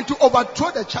and to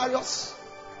overthrow the chariots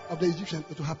of the Egyptians,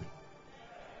 it will happen.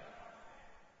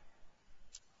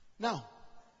 Now,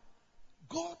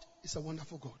 God is a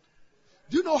wonderful God.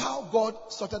 Do you know how God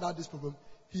sorted out this problem?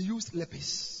 He used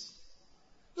lepers.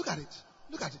 Look at it.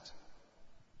 Look at it.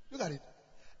 Look at it.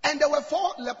 And there were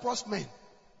 4 leprous men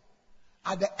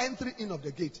at the entry in of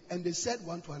the gate. And they said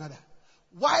one to another,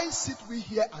 why sit we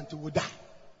here until we die?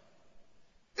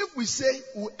 If we say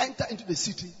we'll enter into the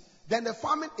city, then the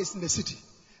famine is in the city.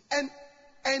 And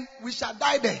we shall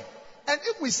die there. And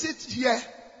if we sit here,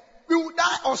 we will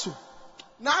die also.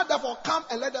 Now therefore come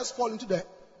and let us fall into the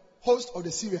host of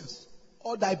the Syrians.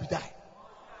 Or die be die.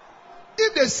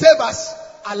 If they save us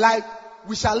alive,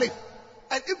 we shall live.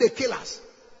 And if they kill us,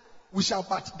 we shall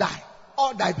but die.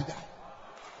 Or die be die.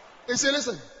 They say,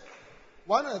 listen,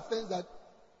 one of the things that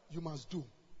you must do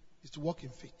is to walk in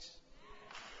faith.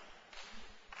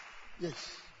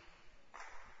 Yes.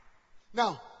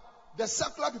 Now, the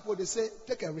secular people, they say,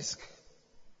 take a risk.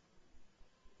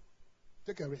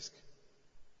 Take a risk.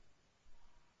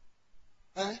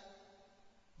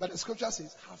 But the scripture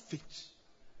says, have faith.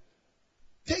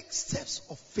 Take steps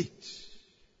of faith.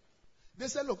 They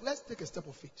say, look, let's take a step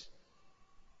of faith.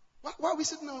 Why are we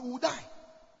sitting there? We will die.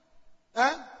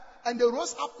 And they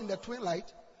rose up in the twilight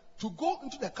to go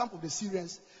into the camp of the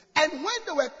Syrians. And when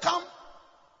they were come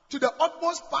to the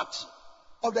utmost part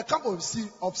of the camp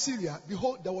of Syria,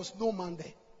 behold, there was no man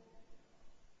there.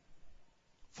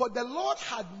 For the Lord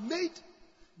had made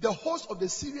the host of the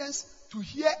Syrians to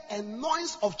hear a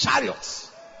noise of chariots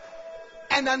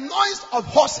and a noise of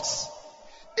horses,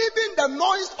 even the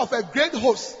noise of a great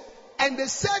host. And they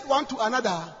said one to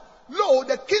another, lo,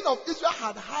 the king of Israel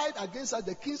had hired against us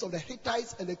the kings of the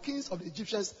Hittites and the kings of the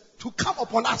Egyptians to come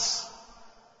upon us.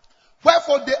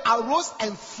 Wherefore they arose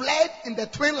and fled in the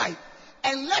twilight,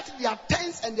 and left their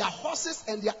tents and their horses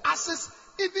and their asses,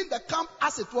 even the camp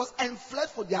as it was, and fled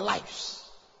for their lives.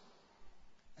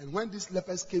 And when these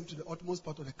lepers came to the utmost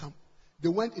part of the camp, they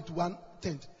went into one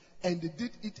tent, and they did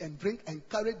eat and drink, and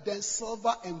carried them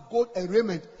silver and gold and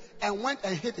raiment, and went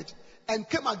and hid it, and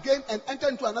came again and entered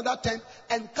into another tent,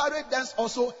 and carried them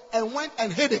also, and went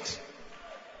and hid it.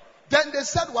 Then they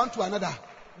said one to another,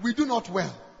 we do not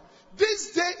well.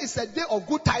 This day is a day of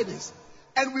good tidings,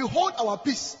 and we hold our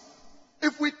peace.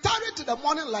 If we tarry to the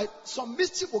morning light, some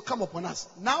mischief will come upon us.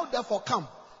 Now therefore come,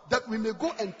 that we may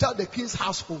go and tell the king's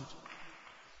household.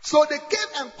 So they came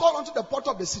and called unto the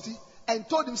porter of the city, and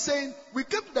told him, saying, we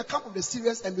came to the camp of the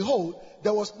Syrians, and behold,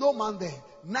 there was no man there,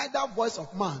 neither voice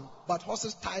of man, but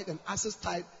horses tied and asses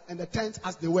tied, and the tents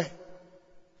as they were.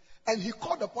 And he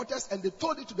called the porters, and they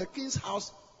told it to the king's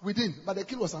house within. But the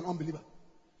king was an unbeliever.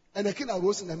 And the king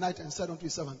arose in the night and said unto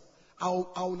his servant, I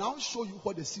will now show you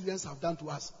what the Syrians have done to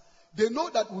us. They know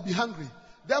that we'll be hungry.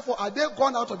 Therefore are they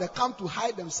gone out of the camp to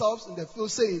hide themselves in the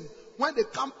field, saying, when they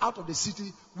come out of the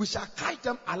city, we shall catch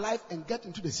them alive and get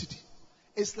into the city.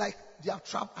 It's like they have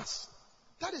trapped us.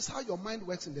 That is how your mind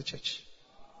works in the church.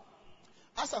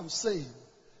 As I'm saying,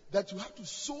 that you have to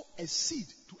sow a seed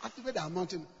to activate the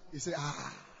anointing. You say,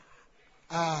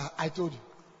 I told you.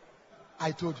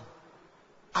 I told you.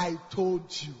 I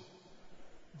told you.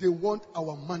 They want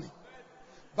our money.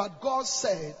 But God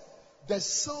said, the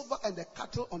silver and the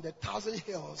cattle on the 1,000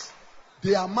 hills,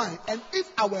 they are mine. And if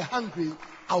I were hungry,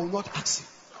 I will not ask you.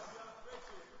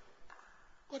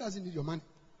 God doesn't need your money.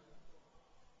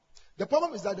 The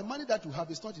problem is that the money that you have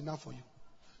is not enough for you.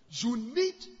 You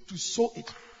need to sow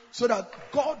it so that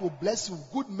God will bless you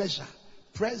with good measure,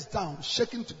 pressed down,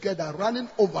 shaking together, running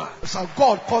over. That's how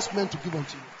God caused men to give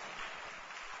unto you.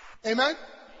 Amen?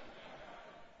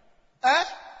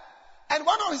 And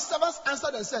one of his servants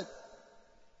answered and said,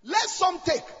 let some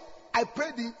take, I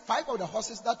pray thee, 5 of the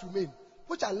horses that remain,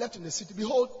 which are left in the city.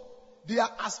 Behold, they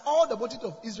are as all the multitude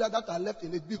of Israel that are left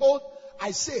in it. Behold,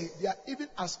 I say, they are even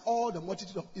as all the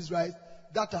multitude of Israelites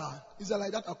that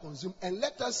are consumed. And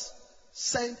let us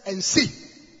send and see.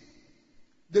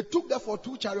 They took therefore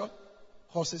 2 chariot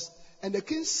horses, and the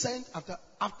king sent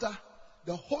after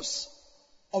the host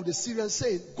of the Syrians,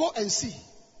 saying, go and see.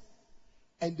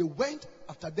 And they went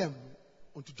after them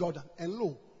unto Jordan. And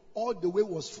lo, all the way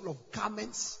was full of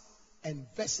garments and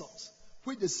vessels,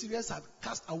 which the Syrians had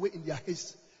cast away in their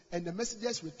haste. And the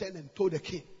messengers returned and told the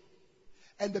king.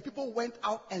 And the people went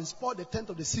out and spoiled the tent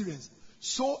of the Syrians.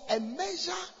 So a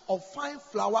measure of fine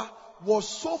flour was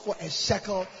sold for a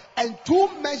shekel, and 2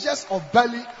 measures of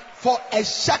barley for a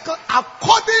shekel,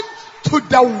 according to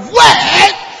the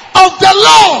word of the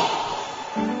Lord.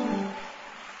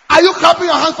 Are you clapping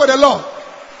your hands for the Lord?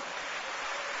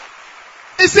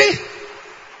 You see,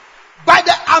 by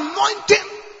the anointing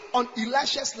on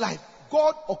Elisha's life,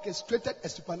 God orchestrated a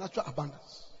supernatural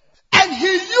abundance. And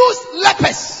he used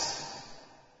lepers.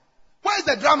 Where is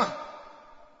the drama?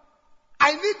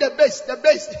 I need the bass,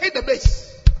 hit the bass.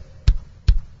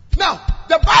 Now,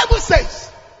 the Bible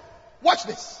says, watch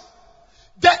this.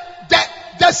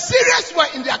 The Syrians were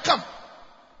in their camp.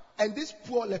 And these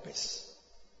poor lepers,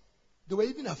 they were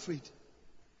even afraid.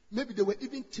 Maybe they were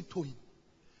even tiptoeing.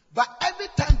 But every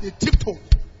time they tiptoed.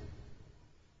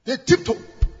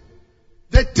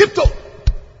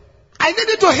 I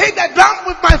needed to hit the drum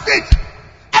with my feet.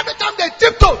 Every time they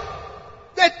tiptoed.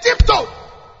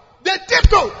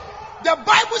 The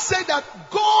Bible said that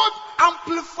God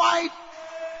amplified.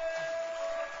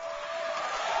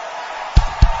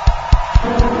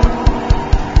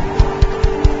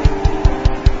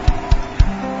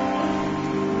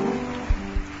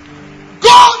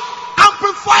 God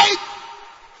amplified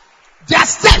their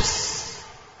steps.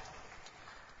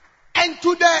 And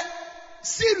to the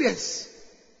Syrians,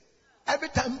 every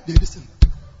time they listen,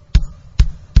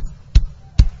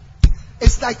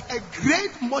 it's like a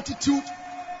great multitude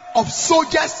of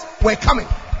soldiers were coming.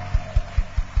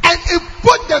 And it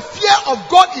put the fear of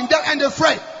God in them, and they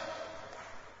fled.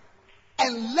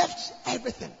 And left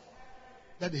everything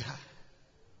that they had.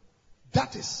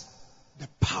 That is the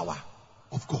power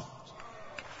of God.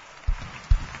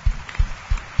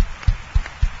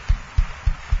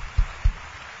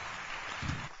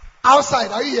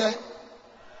 Outside, are you here?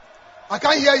 I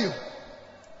can't hear you.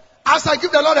 Outside,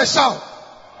 give the Lord a shout.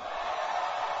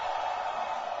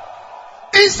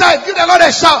 Inside, give the Lord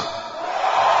a shout.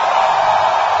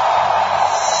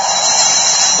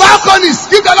 Balconies,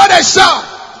 give the Lord a shout.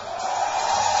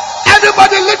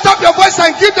 Everybody lift up your voice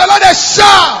and give the Lord a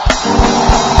shout.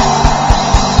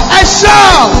 A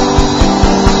shout.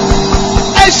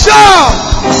 A shout.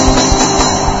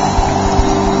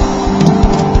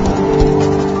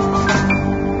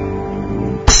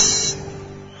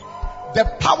 The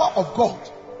power of God.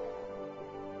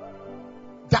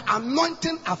 The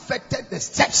anointing affected the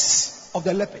steps of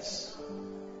the lepers.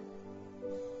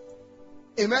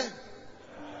 Amen.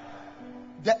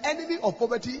 The enemy of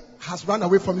poverty has run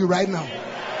away from you right now.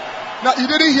 Now, you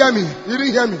didn't hear me.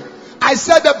 I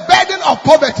said the burden of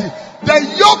poverty, the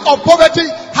yoke of poverty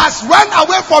has run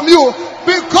away from you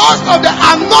because of the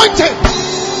anointing.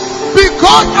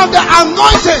 Because of the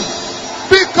anointing.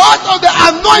 Because of the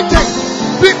anointing.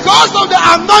 Because of the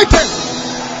anointing.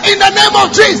 In the name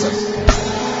of Jesus.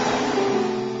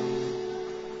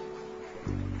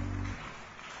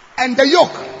 And the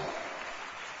yoke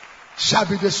shall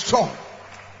be destroyed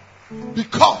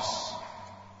because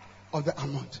of the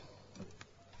anointing.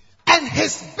 And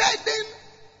his burden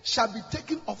shall be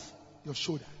taken off your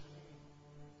shoulder,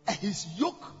 and his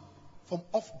yoke from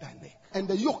off thy neck. And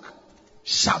the yoke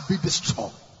shall be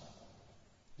destroyed.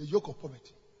 The yoke of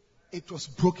poverty. It was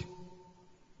broken.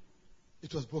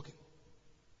 It was broken.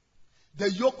 The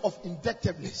yoke of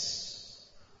indebtedness.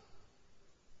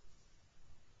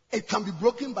 It can be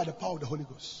broken by the power of the Holy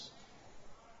Ghost.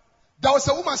 There was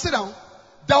a woman, sit down.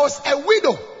 There was a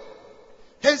widow.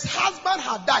 His husband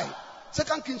had died.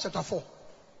 2 Kings chapter 4.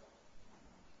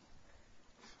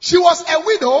 She was a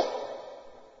widow.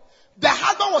 The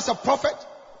husband was a prophet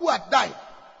who had died.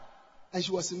 And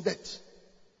she was in debt.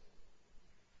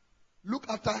 Look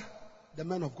after the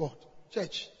men of God.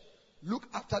 Church, look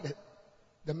after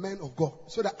the men of God.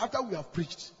 So that after we have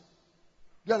preached,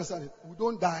 do you understand it? We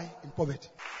don't die in poverty.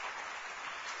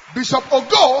 Bishop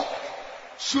Ogo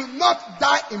should not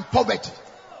die in poverty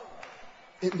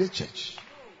in the church.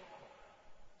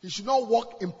 He should not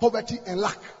walk in poverty and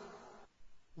lack.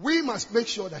 We must make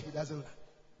sure that he doesn't lack.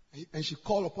 And she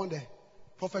called upon the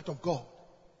prophet of God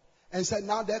and said,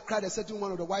 now there cried a certain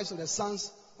one of the wives of the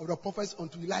sons of the prophets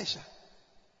unto Elisha,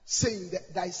 saying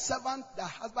that thy servant, thy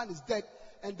husband is dead,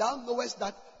 and thou knowest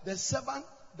that thy servant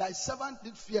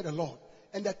did fear the Lord.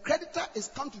 And the creditor is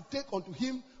come to take unto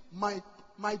him my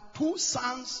 2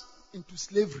 sons into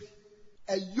slavery.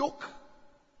 A yoke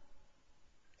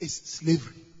is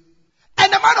slavery.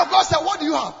 And the man of God said, what do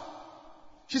you have?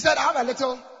 She said, I have a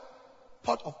little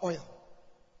pot of oil.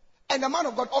 And the man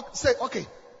of God said, okay,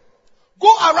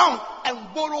 go around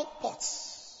and borrow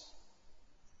pots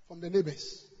from the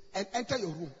neighbors and enter your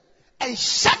room and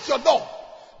shut your door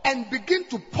and begin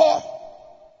to pour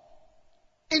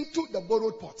into the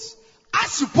borrowed pots.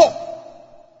 As you pour,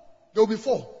 there will be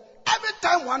 4. Every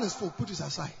time one is full, put it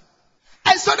aside.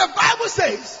 And so the Bible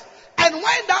says, and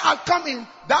when thou art come in,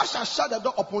 thou shalt shut the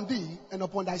door upon thee and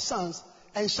upon thy sons,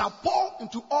 and shalt pour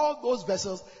into all those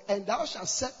vessels, and thou shalt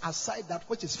set aside that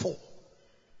which is full.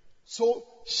 So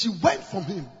she went from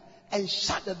him and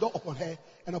shut the door upon her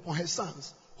and upon her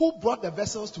sons, who brought the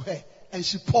vessels to her, and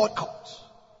she poured out.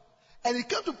 And it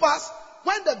came to pass,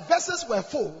 when the vessels were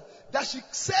full, that she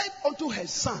said unto her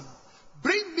son,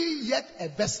 bring me yet a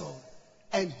vessel.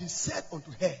 And he said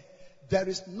unto her, there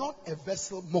is not a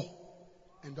vessel more.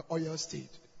 And the oil stayed.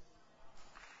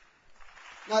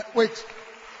 Now, wait.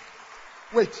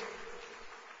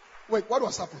 What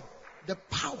was happening? The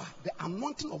power, the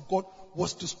anointing of God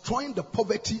was destroying the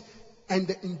poverty and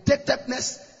the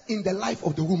indebtedness in the life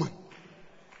of the woman.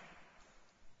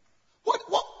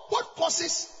 What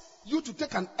causes you to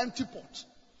take an empty pot,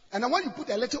 and then when you put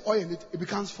a little oil in it, it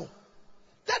becomes full?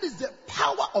 That is the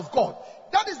power of God.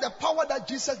 That is the power that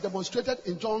Jesus demonstrated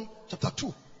in John chapter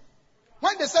 2.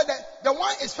 When they said that the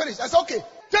wine is finished, I said, okay,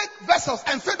 take vessels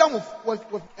and fill them with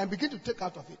and begin to take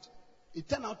out of it. It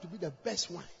turned out to be the best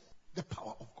wine. The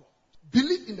power of God.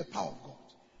 Believe in the power of God.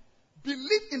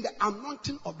 Believe in the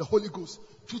anointing of the Holy Ghost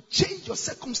to change your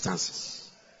circumstances.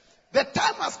 The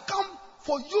time has come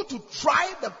for you to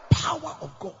try the power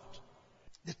of God.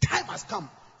 The time has come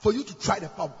for you to try the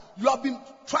power. You have been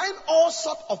trying all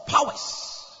sorts of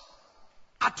powers.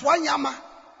 At Wanyama,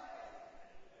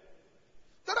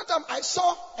 the other time I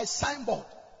saw a signboard.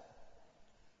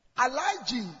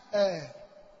 Alaji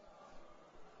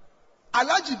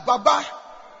Baba,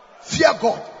 fear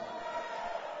God.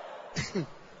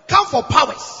 Come for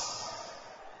powers.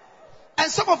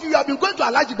 And some of you have been going to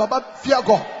Alaji Baba, fear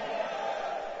God.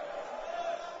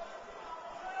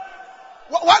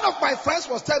 One of my friends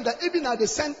was telling that even now they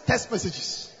send text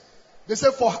messages. They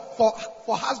say for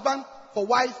husband, for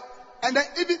wife, and then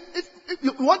even if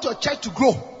you want your church to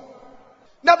grow.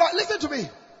 Now, but listen to me.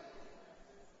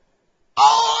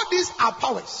 All these are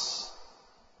powers,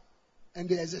 and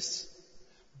they exist.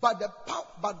 But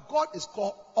God is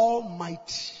called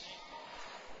Almighty.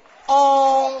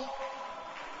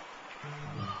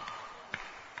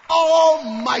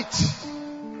 Almighty.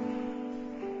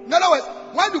 In other words,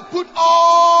 when you put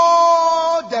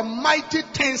all the mighty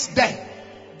things there,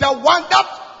 the one that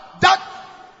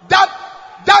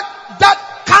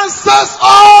cancels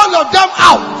all of them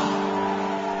out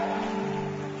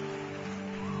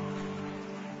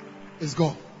is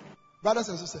God. Brothers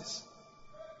and sisters,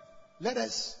 let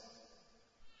us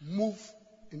move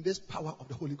in this power of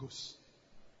the Holy Ghost.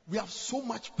 We have so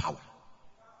much power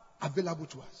available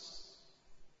to us.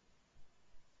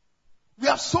 We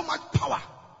have so much power.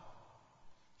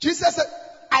 Jesus said,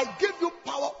 I give you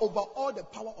power over all the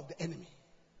power of the enemy.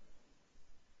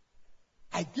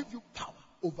 I give you power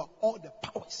over all the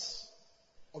powers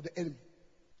of the enemy.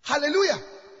 Hallelujah.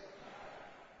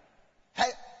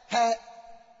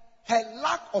 Her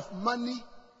lack of money,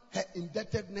 her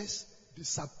indebtedness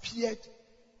disappeared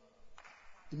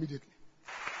immediately.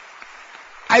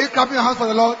 Are you clapping your hands for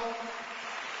the Lord?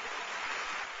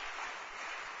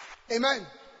 Amen.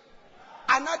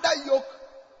 Another yoke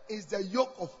is the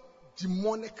yoke of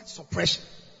demonic suppression,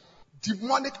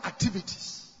 demonic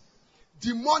activities,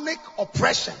 demonic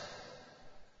oppression.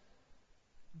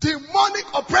 Demonic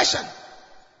oppression.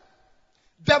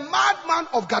 The madman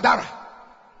of Gadara.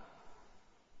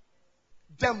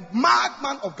 The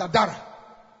madman of Gadara.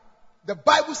 The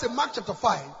Bible says, Mark chapter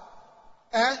 5,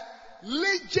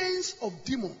 legions of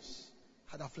demons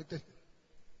had afflicted him.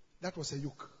 That was a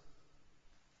yoke.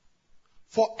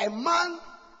 For a man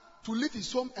to leave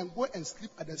his home and go and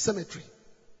sleep at the cemetery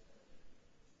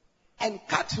and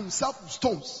cut himself with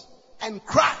stones and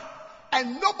cry,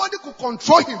 and nobody could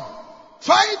control him,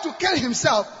 trying to kill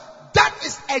himself, that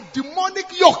is a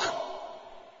demonic yoke.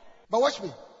 But watch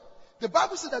me. The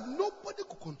Bible said that nobody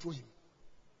could control him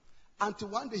until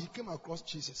one day he came across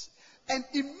Jesus. And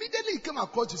immediately he came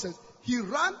across Jesus, he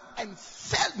ran and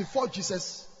fell before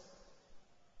Jesus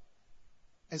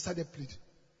and started pleading.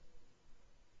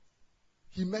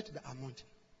 He met the anointing.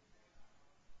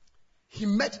 He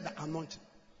met the anointing.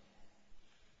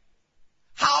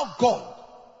 How God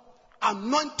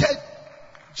anointed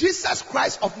Jesus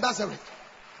Christ of Nazareth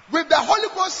with the Holy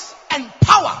Ghost and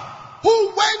power, who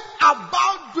went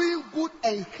about doing good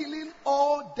and healing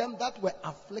all them that were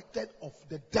afflicted of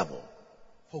the devil,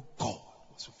 for God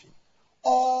was with him.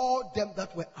 All them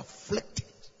that were afflicted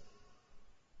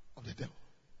of the devil.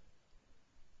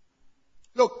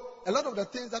 Look, a lot of the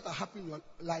things that are happening in your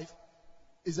life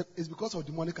is because of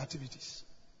demonic activities.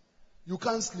 You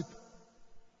can't sleep.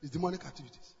 It's demonic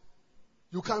activities.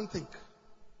 You can't think.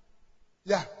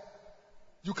 Yeah.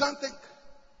 You can't think.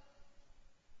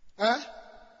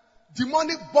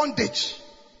 Demonic bondage.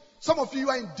 Some of you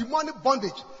are in demonic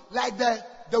bondage. Like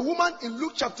the woman in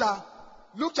Luke chapter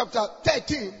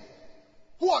 13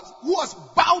 who was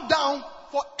bowed down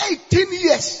for 18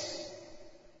 years.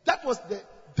 That was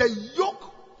the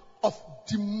yoke of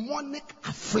demonic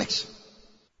affliction.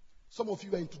 Some of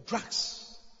you are into drugs.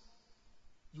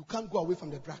 You can't go away from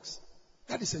the drugs.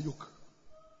 That is a yoke.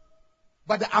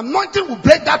 But the anointing will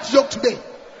break that yoke today.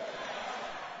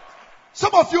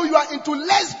 Some of you are into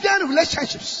lesbian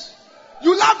relationships.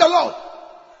 You love the Lord.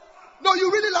 No,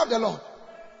 you really love the Lord.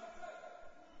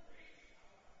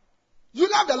 You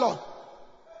love the Lord.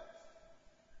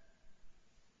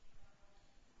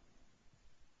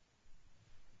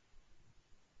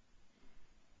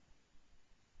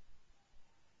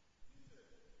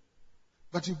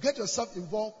 But you get yourself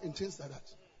involved in things like that.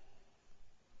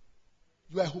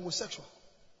 You are homosexual.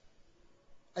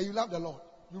 And you love the Lord.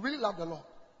 You really love the Lord.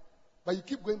 But you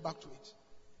keep going back to it.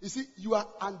 You see, you are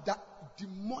under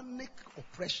demonic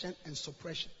oppression and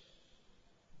suppression.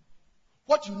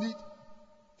 What you need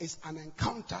is an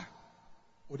encounter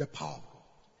with the power of God.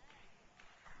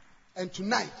 And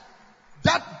tonight,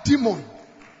 that demon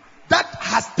that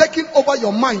has taken over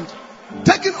your mind,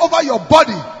 taken over your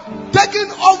body,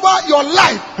 taken over your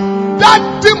life,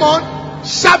 that demon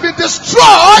shall be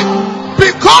destroyed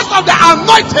because of the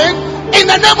anointing in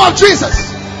the name of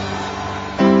Jesus.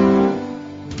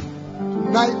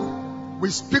 Tonight, we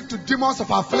speak to demons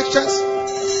of afflictions,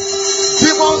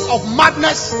 demons of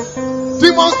madness,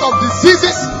 demons of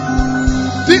diseases,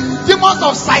 demons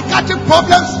of psychiatric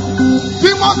problems,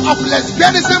 demons of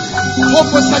lesbianism,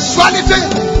 homosexuality.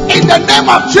 In the name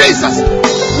of Jesus,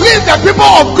 lead the people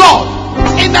of God.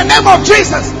 In the name of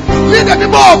Jesus, lead the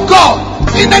people of God.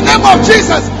 In the name of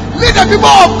Jesus, lead the people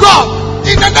of God.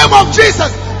 In the name of Jesus,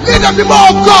 lead the people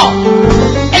of God.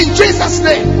 In Jesus'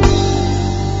 name.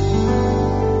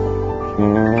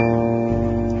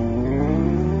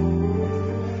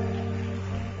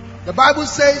 The Bible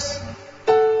says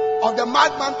of the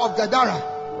madman of Gadara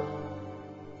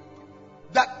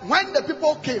that when the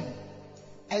people came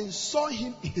and saw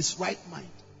him in his right mind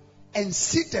and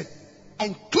seated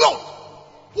and clothed,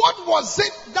 what was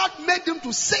it that made him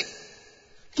to sit,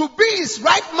 to be in his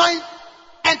right mind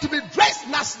and to be dressed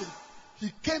nicely?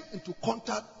 He came into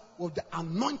contact with the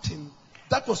anointing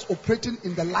that was operating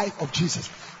in the life of Jesus.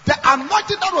 The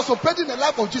anointing that was operating in the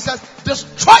life of Jesus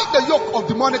destroyed the yoke of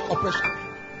demonic oppression.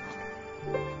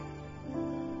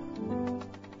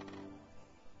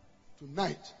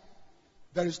 Tonight,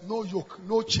 there is no yoke,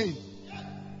 no chain,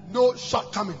 no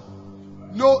shortcoming,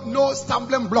 no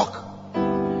stumbling block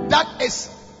that is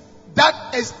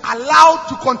allowed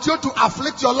to continue to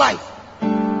afflict your life.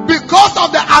 Because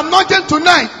of the anointing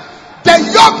tonight, the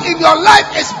yoke in your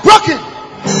life is broken.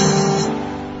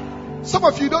 Some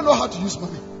of you don't know how to use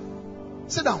money.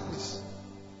 Sit down, please.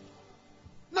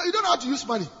 No, you don't know how to use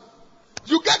money.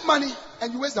 You get money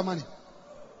and you waste the money.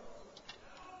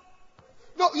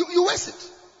 No, you waste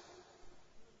it.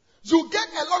 You get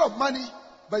a lot of money,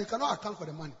 but you cannot account for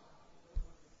the money.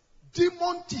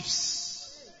 Demon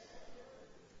thieves.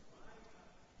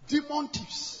 Demon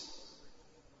thieves.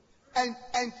 And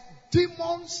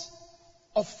demons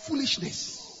of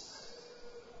foolishness.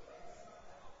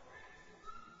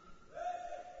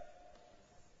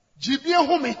 Jibie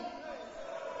home.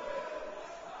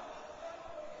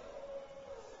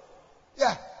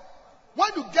 Yeah. When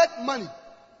you get money,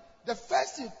 the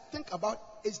first thing you think about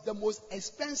is the most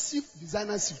expensive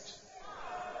designer suit.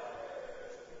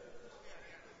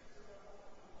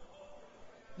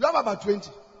 You have about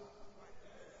 20.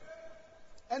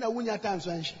 And I win your time, so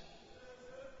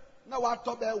now I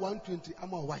talk about 120.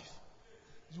 I'm a wife.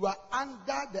 You are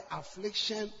under the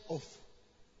affliction of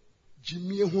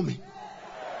Jimmy Home.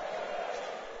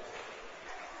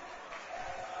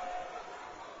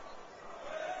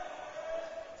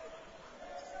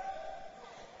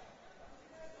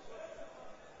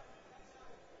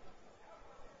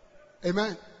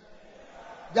 Amen.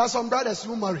 There are some brothers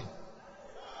who marry.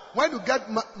 When you get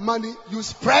money, you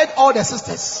spread all the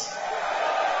sisters.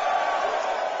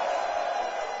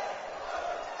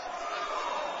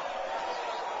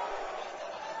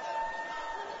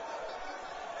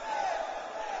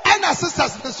 And the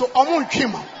sisters, so Omon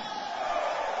came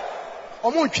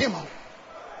out.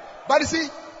 But you see,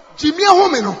 Jimmy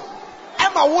Homeno,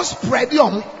 Emma will spread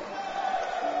you.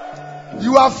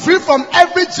 You are free from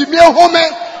every Jimmy Home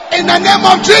in the name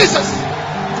of Jesus.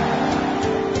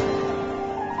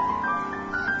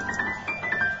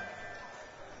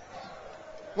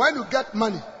 When you get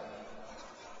money,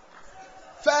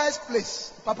 first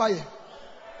place, Papa ye.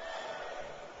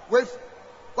 With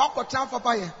what for time,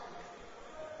 Papa ye?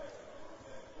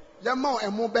 Yamo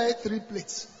and mobile 3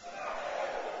 plates.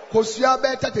 Kosia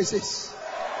be 36.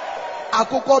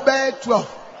 Akoko be 12.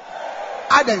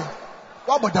 Aden.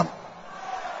 What about them?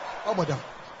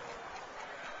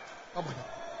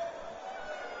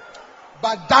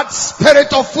 But that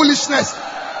spirit of foolishness,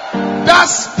 that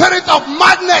spirit of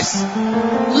madness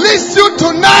leads you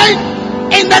tonight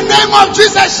in the name of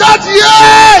Jesus. Shout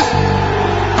yes!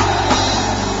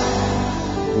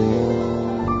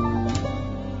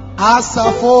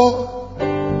 Asafo,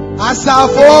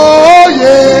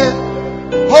 yeah.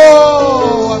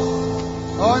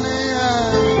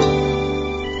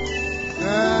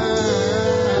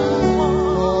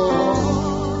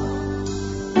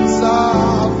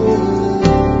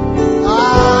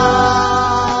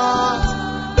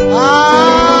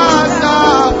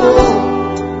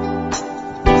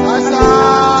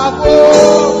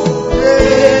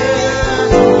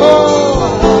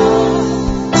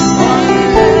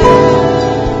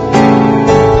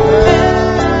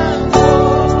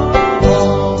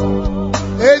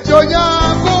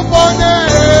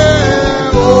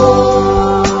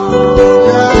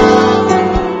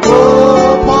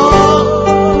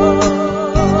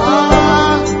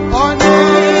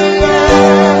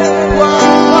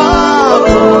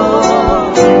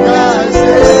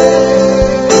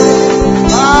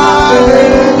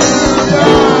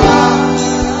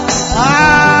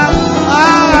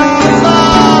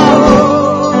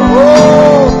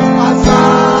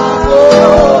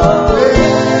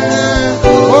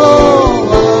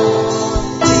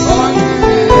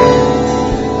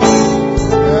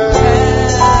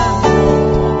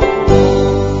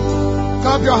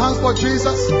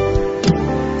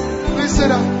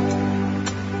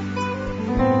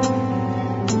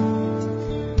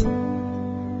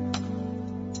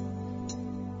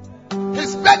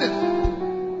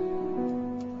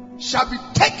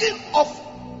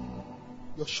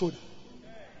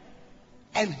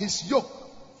 And his yoke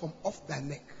from off thy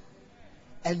neck,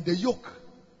 and the yoke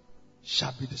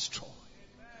shall be destroyed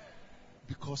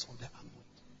because of the anointing.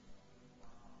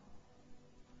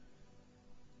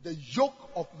 The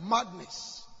yoke of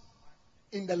madness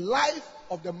in the life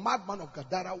of the madman of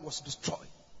Gadara was destroyed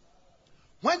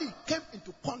when he came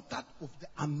into contact with the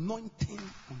anointing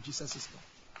on Jesus' life.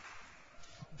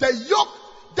 The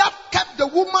yoke that kept the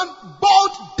woman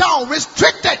bowed down,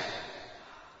 restricted.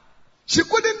 She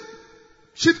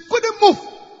couldn't move.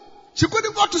 She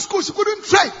couldn't go to school. She couldn't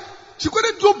trade. She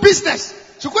couldn't do business.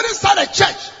 She couldn't start a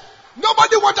church.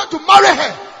 Nobody wanted to marry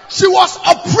her. She was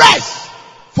oppressed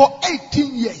for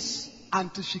 18 years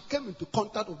until she came into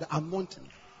contact with the anointing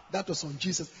that was on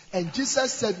Jesus. And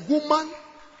Jesus said, "Woman,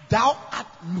 thou art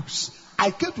loose."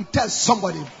 I came to tell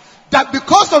somebody that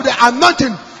because of the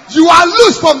anointing, you are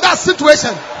loose from that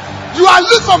situation. You are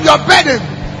loose from your burden.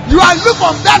 You are loose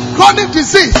from that chronic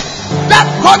disease, that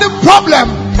chronic problem,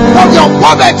 from your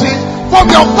poverty, from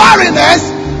your barrenness,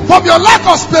 from your lack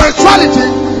of spirituality.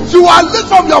 You are loose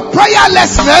from your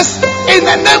prayerlessness in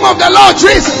the name of the Lord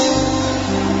Jesus.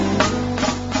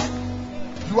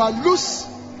 You are loose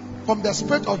from the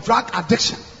spirit of drug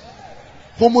addiction,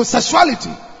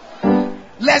 homosexuality,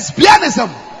 lesbianism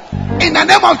in the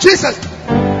name of Jesus.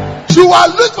 You are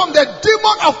loose from the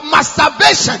demon of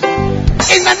masturbation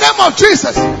in the name of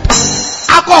Jesus.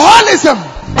 Alcoholism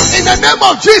in the name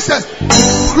of Jesus.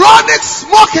 Chronic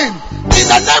smoking, in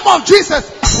the name of Jesus.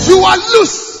 You are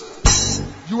loose.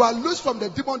 You are loose from the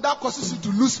demon that causes you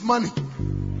to lose money.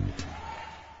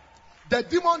 The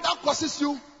demon that causes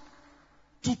you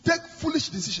to take foolish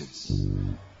decisions.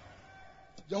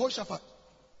 Jehoshaphat.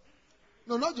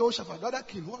 No, not Jehoshaphat. The other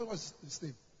king. What was his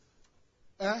name?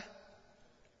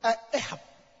 Ahab.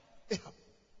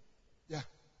 Yeah.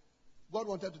 God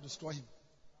wanted to destroy him.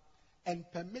 And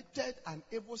permitted an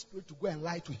evil spirit to go and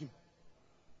lie to him.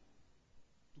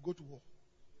 To go to war.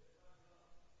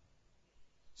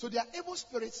 So there are evil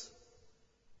spirits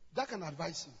that can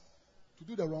advise you to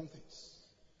do the wrong things.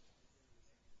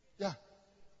 Yeah.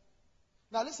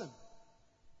 Now listen.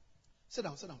 Sit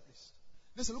down, please.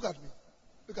 Listen, look at me.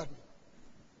 Look at me.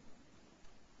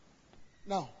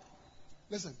 Now,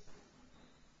 listen.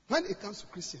 When it comes to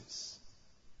Christians,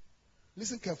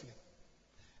 listen carefully.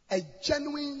 A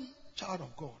genuine child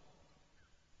of God,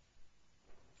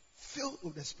 filled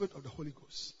with the Spirit of the Holy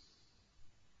Ghost,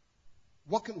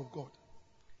 walking with God,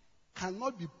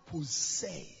 cannot be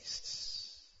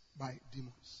possessed by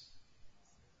demons.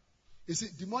 You see,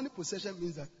 demonic possession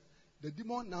means that the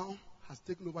demon now has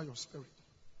taken over your spirit.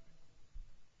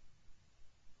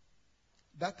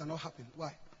 That cannot happen.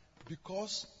 Why?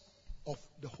 Because of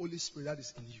the Holy Spirit that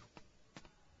is in you.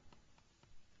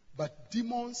 But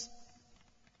demons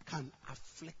can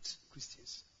afflict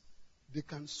Christians. They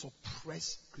can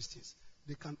suppress Christians.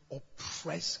 They can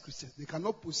oppress Christians. They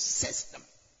cannot possess them,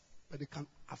 but they can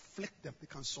afflict them. They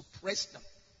can suppress them.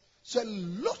 So a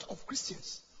lot of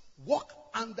Christians walk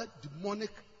under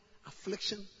demonic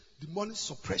affliction, demonic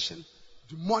suppression,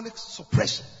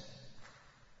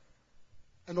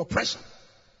 and oppression.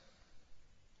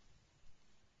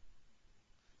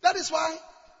 That is why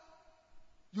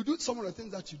you do some of the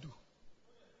things that you do.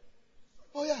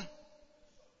 Oh yeah.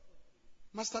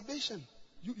 Masturbation.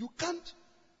 You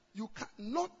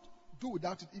cannot do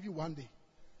without it even one day.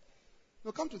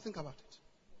 No, come to think about it.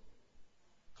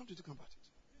 Come to think about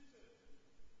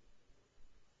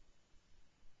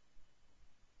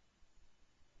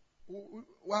it.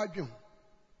 Why do you?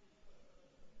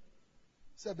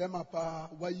 Say Bema pa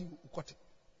why you cut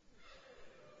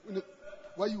it?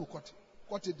 Why you cut it?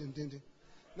 Cut it then.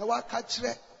 Now why catch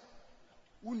it?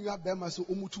 When you have Bema so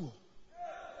umutu.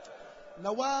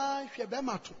 Now why she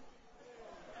Bema to?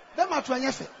 Bema to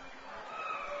anyefe.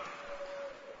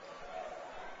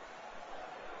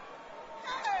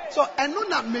 So eno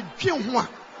na medwen ho a.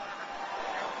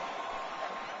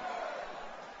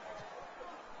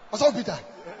 Oso Peter.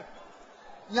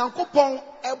 Nyankopon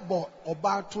ebo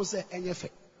oba to se enyefe.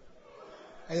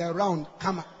 Eye round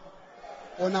kama.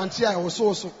 Onanti a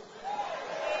oso.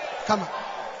 Kama.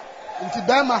 Nti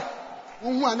Bema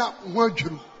hu ana hu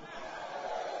adwuru.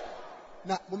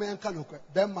 Na momenka no kwa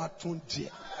Bema to die.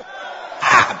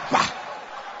 Aba.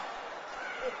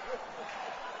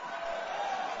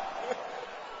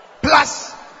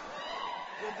 Plus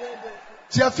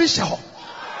the official.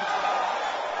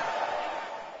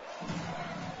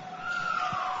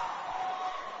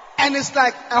 And it's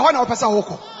like I want to pass a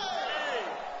hoko.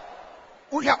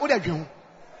 Uda dream.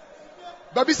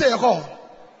 Baby say yako.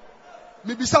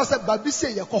 Maybe some say baby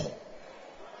say yako.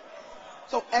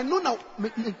 So I know now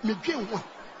me dream one.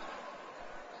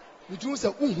 Me dream say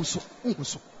unhuso.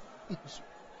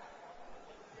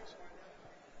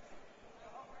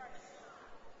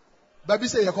 Baby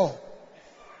say yako.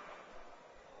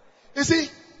 You see,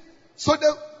 so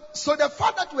the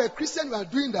fact that we're a Christian, we are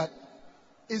doing that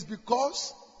is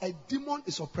because a demon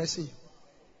is oppressing you.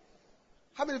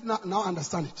 How many now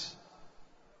understand it?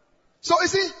 So you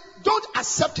see, don't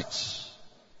accept it.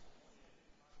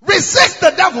 Resist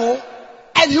the devil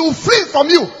and he will flee from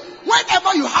you.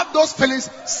 Whenever you have those feelings,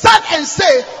 stand and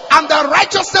say, I'm the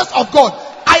righteousness of God.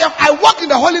 I walk in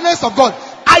the holiness of God.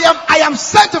 I am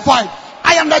sanctified.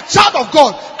 I am the child of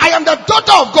God. I am the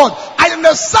daughter of God. I am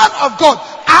the son of God.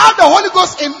 I have the Holy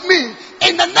Ghost in me.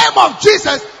 In the name of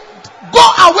Jesus, go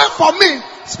away from me.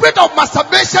 Spirit of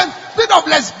masturbation, spirit of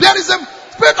lesbianism,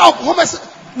 spirit of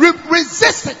homosexuality.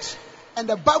 Resist it. And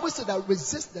the Bible said that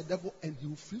resist the devil and he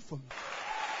will flee from you.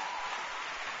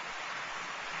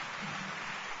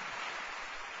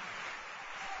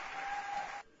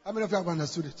 How many of you have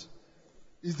understood it?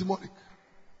 It's demonic.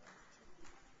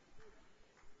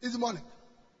 It's demonic.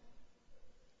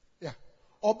 Yeah.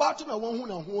 Oba to na won hu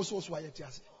na hu so so ayeti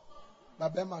ase. Ba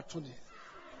be ma to ne.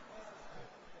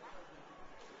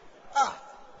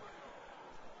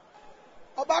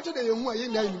 Oba to de hu aye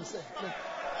na nim se.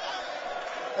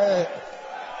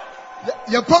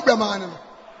 Your problem anu.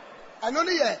 Ano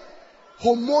ne ye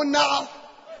hormonal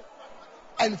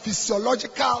and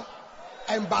physiological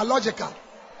and biological.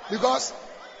 Because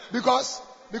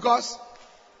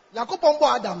Yakupon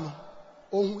bo Adam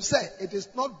who said it is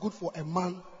not good for a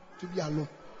man to be alone.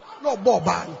 No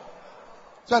boban.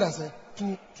 So what I say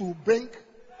to bring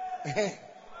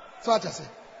so what I say.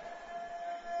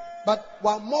 But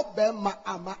one more ma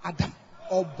ama Adam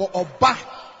or ba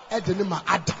edenima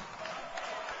Adam.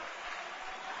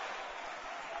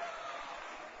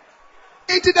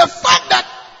 It is the fact that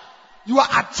you are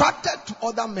attracted to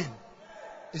other men.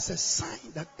 It's a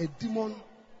sign that a demon.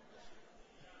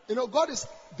 You know, God is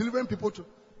delivering people to.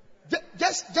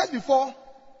 Just before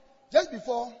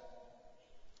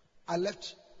I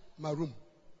left my room,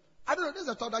 I don't know. There's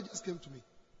a thought that just came to me: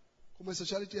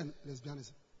 homosexuality and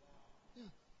lesbianism. Yeah,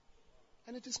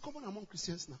 and it is common among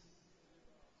Christians now.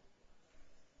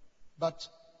 But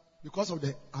because of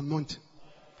the anointing,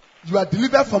 you are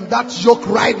delivered from that yoke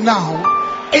right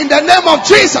now in the name of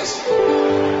Jesus.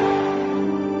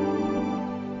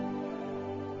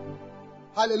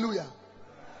 Hallelujah.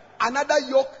 Another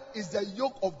yoke is the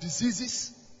yoke of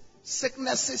diseases,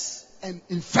 sicknesses, and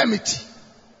infirmity.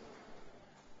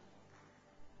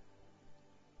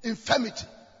 Infirmity,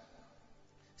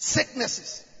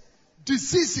 sicknesses,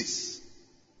 diseases.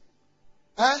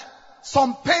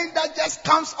 Some pain that just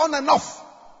comes on and off.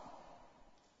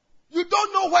 You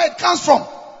don't know where it comes from.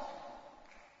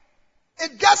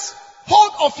 It gets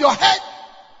hold of your head.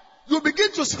 You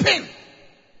begin to spin.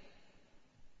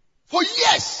 For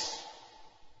years.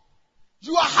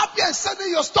 You are happy and sad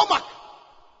in your stomach.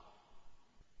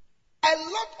 A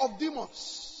lot of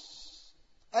demons,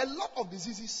 a lot of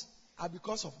diseases are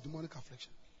because of demonic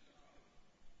affliction.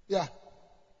 Yeah.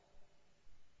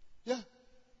 Yeah.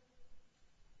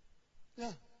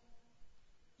 Yeah.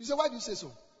 You say, why do you say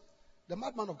so? The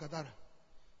madman of Gadara,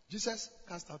 Jesus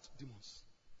cast out demons.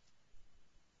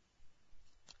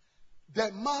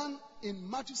 The man in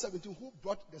Matthew 17 who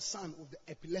brought the son with the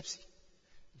epilepsy,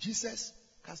 Jesus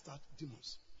cast out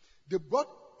demons. They brought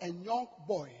a young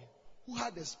boy who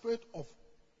had the spirit of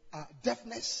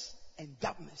deafness and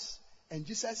dumbness, and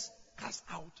Jesus cast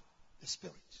out the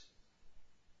spirit.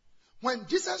 When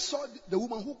Jesus saw the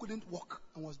woman who couldn't walk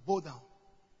and was bowed down,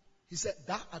 he said,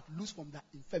 "Thou art loose from that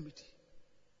infirmity."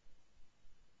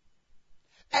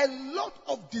 A lot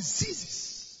of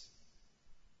diseases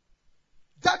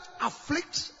that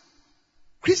afflict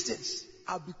Christians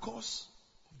are because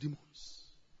of demons.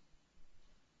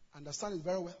 Understand it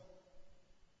very well.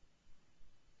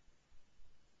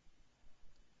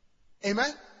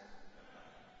 Amen?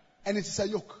 And it is a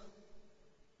yoke.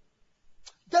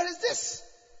 There is this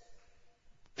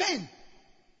pain.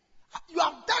 You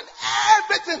have done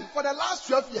everything for the last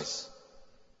 12 years.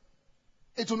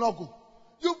 It will not go.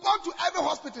 You've gone to every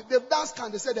hospital. They've done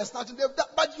scan. They say there's nothing.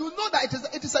 But you know that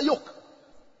it is a yoke.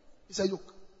 It's a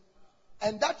yoke.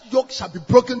 And that yoke shall be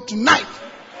broken tonight.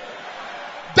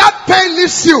 That pain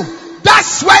leaves you. That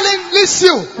swelling leaves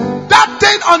you. That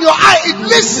thing on your eye, it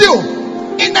leaves you.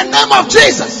 In the name of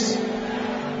Jesus.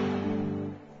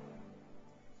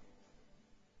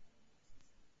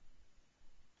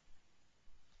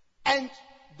 And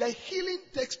the healing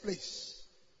takes place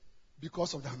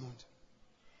because of the anointing.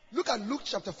 Look at Luke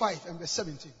chapter 5 and verse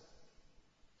 17.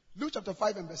 Luke chapter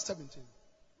 5 and verse 17.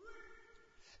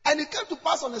 And it came to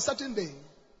pass on a certain day,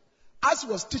 as he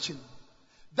was teaching,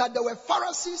 that there were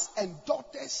Pharisees and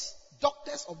doctors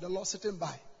of the law sitting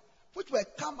by, which were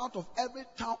come out of every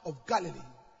town of Galilee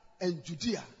and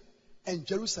Judea and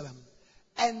Jerusalem.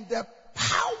 And the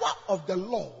power of the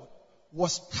Lord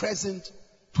was present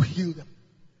to heal them.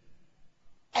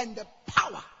 And the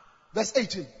power, verse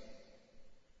 18.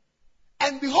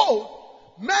 And behold,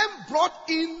 men brought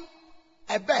in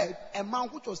a bed, a man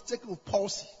which was taken with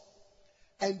palsy.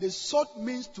 And they sought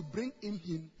means to bring in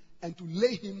him and to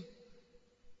lay him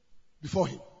before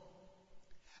him.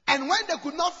 And when they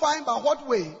could not find by what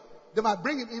way they might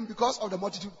bring him in because of the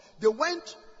multitude, they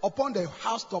went upon the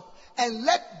housetop and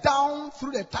let down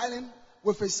through the tiling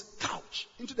with his couch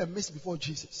into the midst before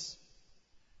Jesus.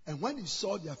 And when he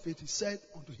saw their faith, he said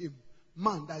unto him,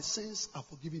 "Man, thy sins are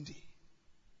forgiven thee."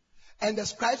 And the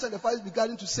scribes and the Pharisees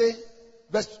began to say,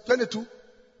 verse 22,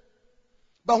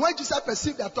 but when Jesus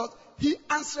perceived their thoughts, he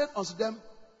answered unto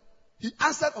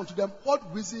them,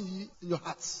 "What reason ye in your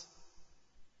hearts?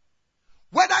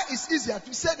 Whether it's easier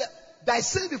to say that thy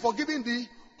sins be forgiven thee,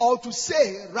 or to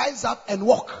say, rise up and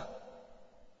walk.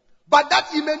 But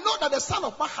that ye may know that the Son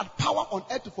of Man had power on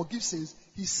earth to forgive sins,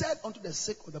 he said unto the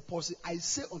sick of the palsy, I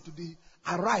say unto thee,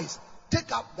 arise,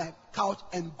 take up thy couch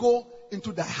and go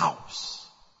into thy house.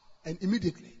 And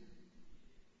immediately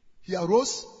he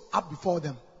arose up before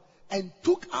them and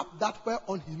took up that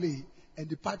whereon he lay and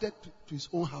departed to his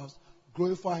own house,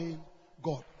 glorifying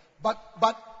God.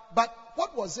 But But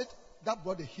what was it that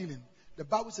brought the healing? The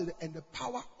Bible said, and the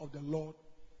power of the Lord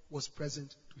was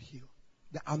present to heal.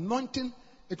 The anointing,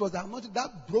 it was the anointing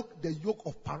that broke the yoke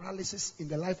of paralysis in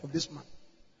the life of this man.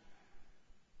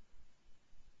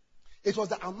 It was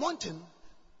the anointing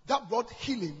that brought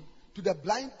healing to the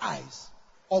blind eyes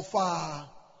of,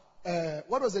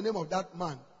 what was the name of that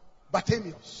man?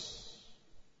 Bartimaeus.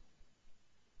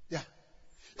 Yeah.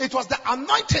 It was the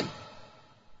anointing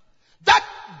that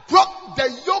broke the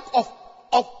yoke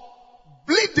of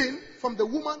bleeding from the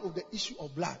woman with the issue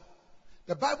of blood.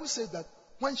 The Bible says that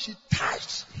when she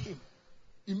touched him,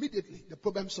 immediately the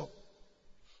problem solved.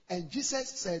 And Jesus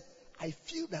said, I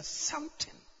feel that some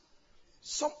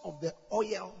of the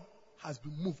oil has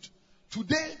been moved.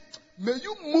 Today, may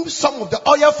you move some of the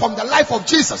oil from the life of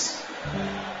Jesus.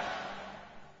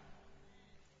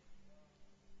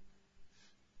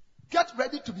 Get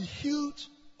ready to be healed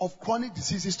of chronic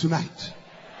diseases tonight.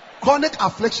 Chronic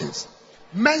afflictions,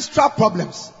 menstrual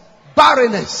problems,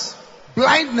 barrenness,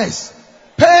 blindness,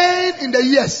 pain in the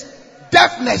ears,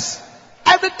 deafness,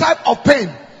 every type of pain,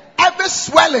 every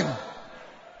swelling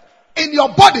in your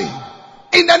body,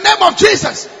 in the name of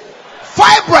Jesus.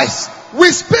 Fibroids,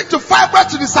 we speak to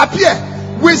fibroids to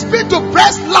disappear. We speak to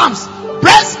breast lumps,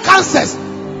 breast cancers,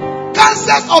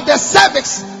 cancers of the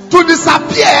cervix to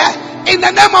disappear in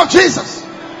the name of Jesus.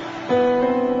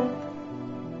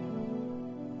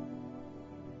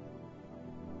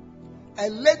 A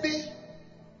lady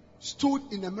stood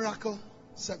in a miracle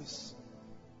service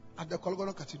at the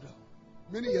Cologono Cathedral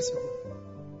many years ago.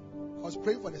 I was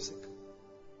praying for the sick,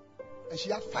 and she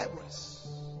had fibroids.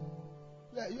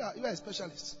 You are a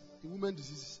specialist in women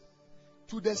diseases.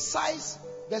 To the size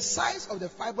of the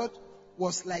fibroid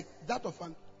was like that of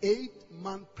an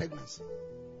 8-month pregnancy.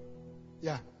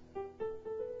 Yeah.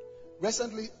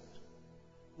 Recently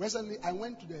I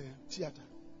went to the theater.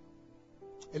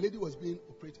 A lady was being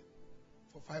operated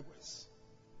for fibroids.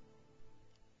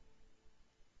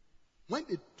 When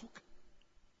they took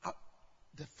out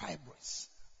the fibroids,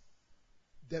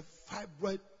 the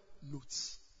fibroid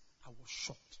nodes, I was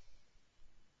shocked.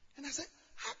 And I said,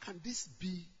 how can this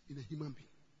be in a human being?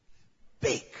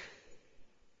 Big.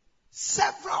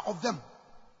 Several of them.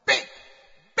 Big.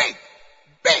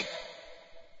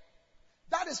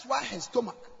 That is why her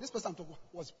stomach, this person I'm talking about,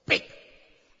 was big.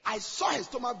 I saw her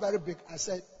stomach very big. I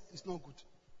said, it's not good.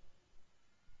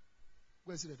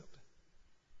 Where is the doctor?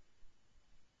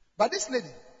 But this lady,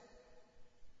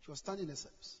 she was standing in the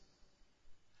service.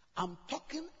 I'm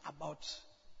talking about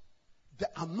the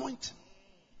anointing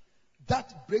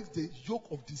that breaks the yoke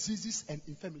of diseases and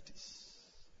infirmities.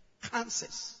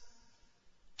 Cancers.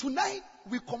 Tonight,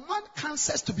 we command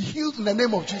cancers to be healed in the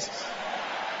name of Jesus.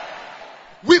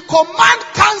 We command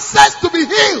cancers to be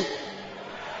healed.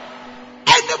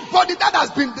 Anybody that has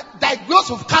been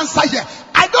diagnosed with cancer here,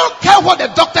 I don't care what the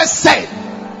doctor said.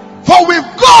 For with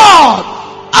God,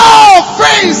 all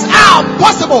things are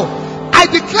possible. I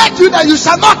declare to you that you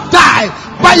shall not die,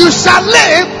 but you shall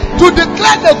live to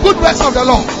declare the good works of the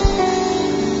Lord.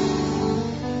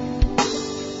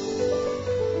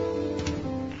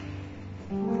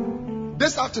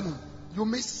 This afternoon, you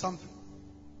missed something.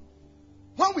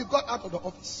 When we got out of the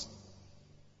office,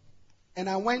 and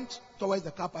I went towards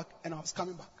the car park, and I was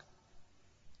coming back,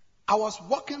 I was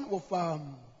walking with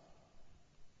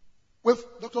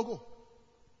Dr. Go.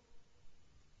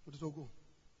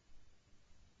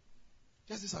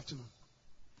 Just this afternoon.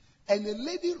 And a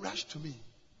lady rushed to me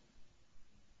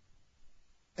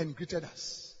and greeted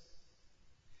us.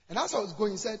 And as I was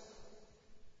going, he said,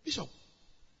 Bishop,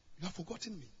 you have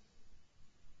forgotten me.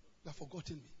 You have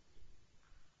forgotten me.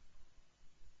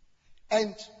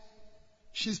 And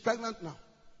she's pregnant now.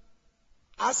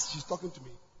 As she's talking to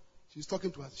me, she's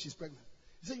talking to us, she's pregnant.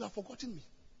 He said, you have forgotten me.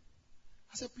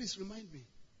 I said, please remind me.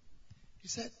 He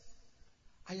said,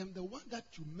 I am the one that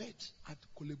you met at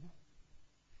Kolebu,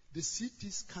 the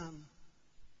CT scan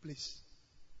place,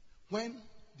 when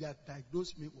they had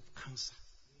diagnosed me with cancer.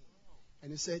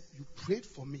 And he said, you prayed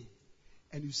for me,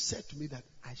 and you said to me that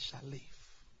I shall live.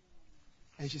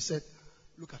 And she said,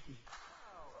 look at me.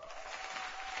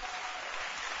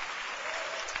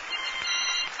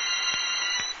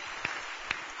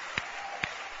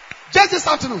 Just this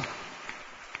afternoon,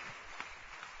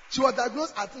 she was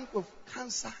diagnosed, I think, with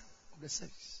cancer of the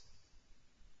cervix.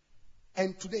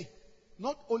 And today,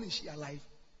 not only is she alive,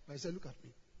 but she said, look at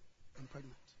me. I'm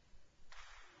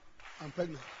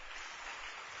pregnant.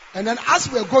 And then as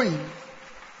we were going,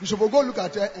 Bishop will go look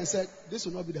at her and said, this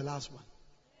will not be the last one.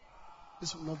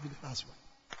 This will not be the last one.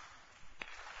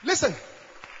 Listen,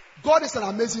 God is an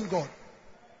amazing God.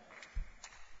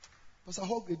 Pastor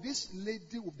Hogg, this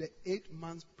lady with the 8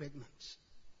 months pregnant,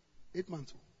 8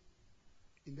 months.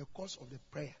 In the course of the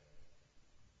prayer,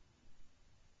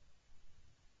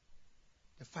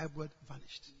 the fibroid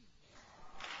vanished.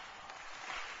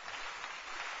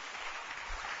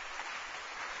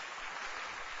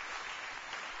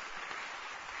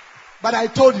 But I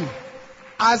told you,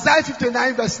 Isaiah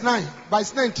 59 verse 9,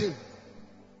 verse 19.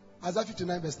 Isaiah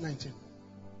 59 verse 19.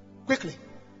 Quickly.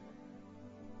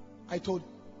 I told you.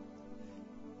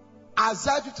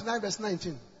 Isaiah 59 verse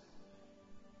 19.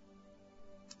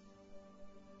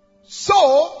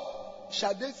 So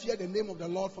shall they fear the name of the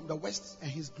Lord from the west, and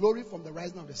his glory from the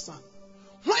rising of the sun.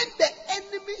 When the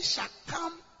enemy shall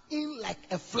come in like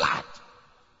a flood,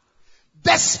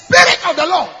 the Spirit of the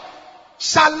Lord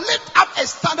shall lift up a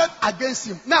standard against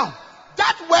him. Now,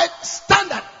 that word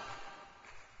standard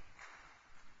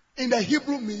in the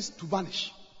Hebrew means to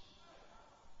vanish.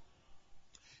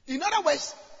 In other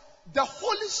words, the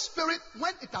Holy Spirit,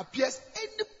 when it appears,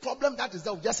 any problem that is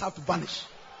there will just have to vanish.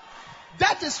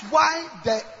 That is why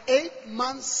the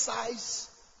 8-month size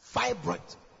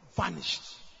fibroid vanished.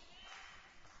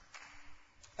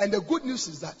 And the good news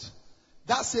is that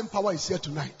that same power is here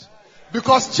tonight.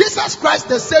 Because Jesus Christ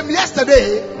the same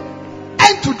yesterday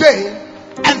and today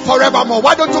and forevermore.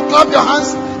 Why don't you clap your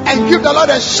hands and give the Lord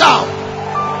a shout?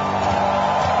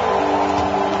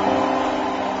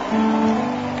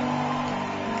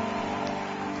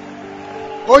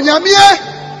 Onyamie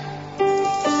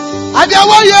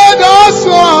Adewa ye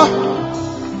doswa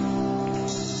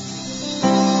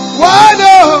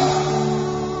Wado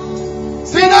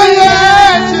Sina ye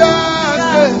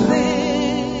just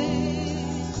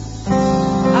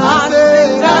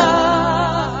Asena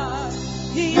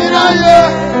Sina ye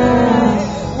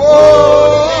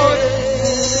Whoa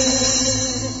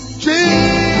Jesus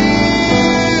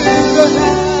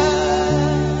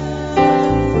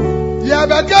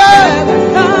Yabaka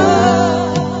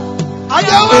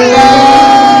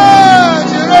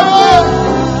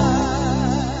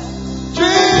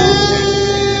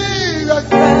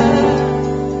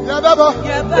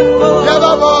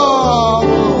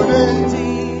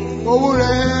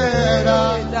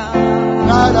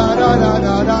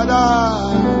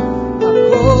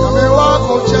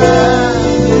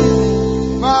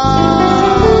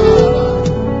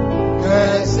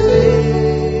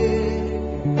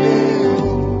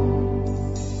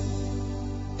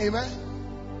Amen.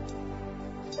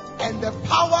 And the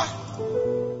power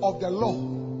of the law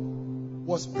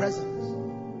was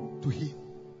present to him.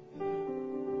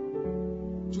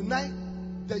 Tonight,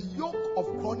 the yoke of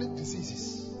chronic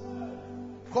diseases,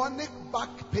 chronic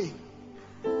back pain,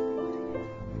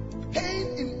 pain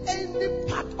in any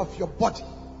part of your body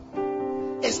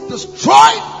is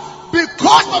destroyed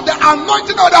because of the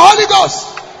anointing of the Holy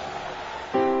Ghost.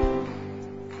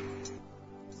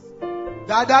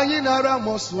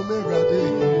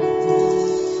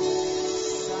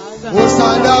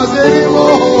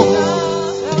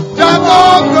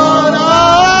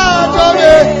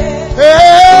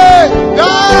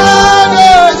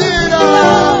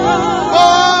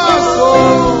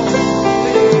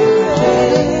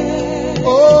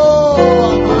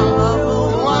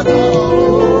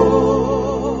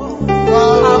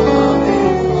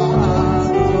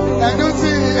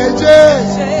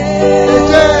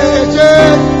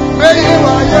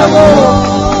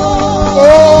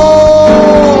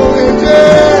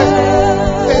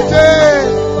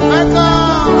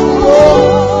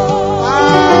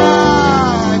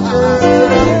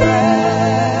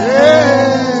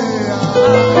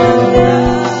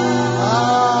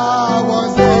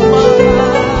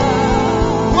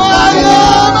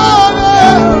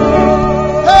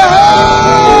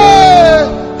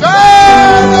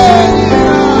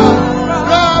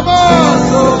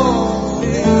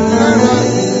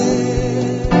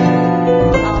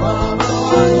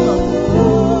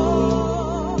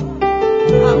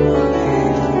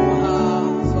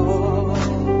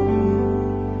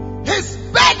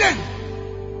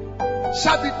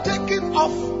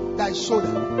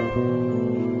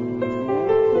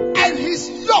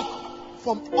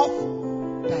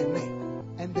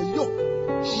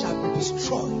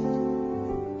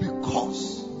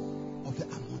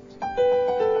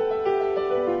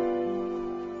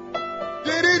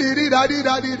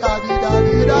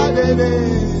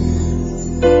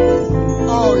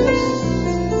 Oh yes,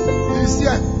 he's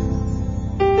here.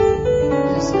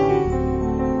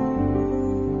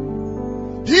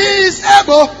 He is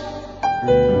able.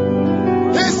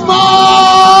 He's more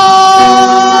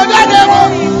than able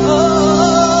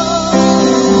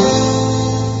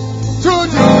to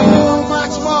do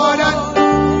much more than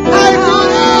I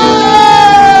could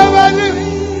ever do.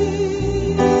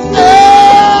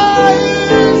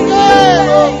 He's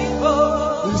able.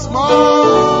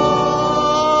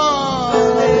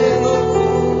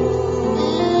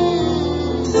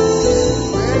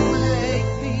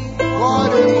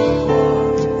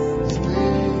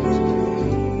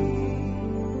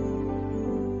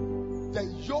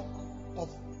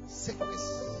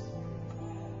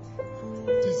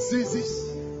 diseases,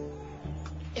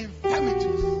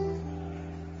 infirmities.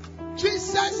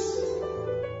 Jesus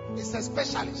is a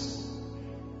specialist.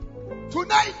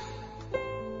 Tonight,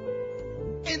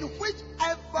 in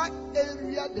whichever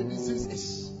area the disease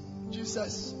is,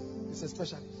 Jesus is a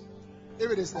specialist.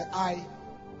 If it is the eye,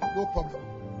 no problem.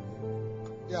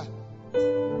 Yeah.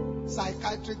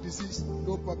 Psychiatric disease,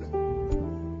 no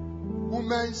problem.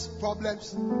 Women's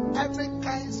problems, every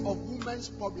kinds of women's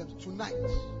problems tonight,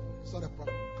 it's not a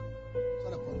problem. It's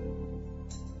not a problem.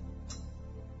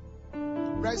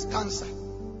 Breast cancer,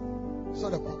 it's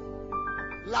not a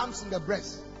problem. Lumps in the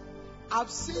breast. I've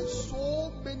seen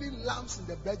so many lumps in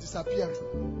the breast disappearing.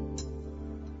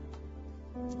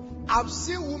 I've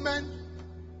seen women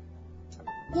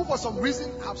who for some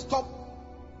reason have stopped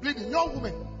bleeding, young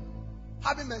women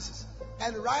having menses,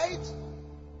 and right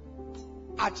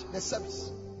at the service,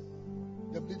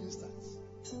 the bleeding starts,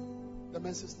 the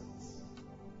menses starts.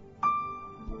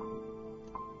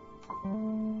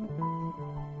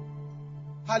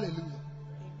 Hallelujah.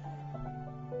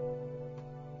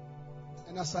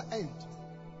 And as I end,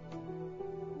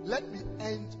 let me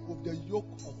end with the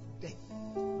yoke of death.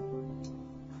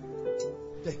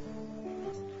 Death.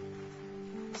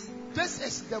 This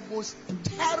is the most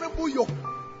terrible yoke.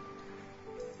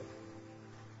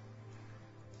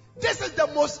 This is the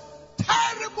most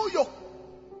terrible yoke.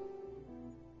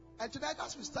 And tonight,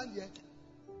 as we stand here,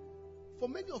 for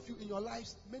many of you in your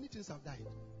lives, many things have died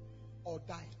or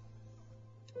died.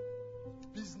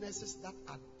 Businesses that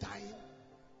are dying.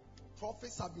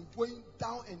 Profits have been going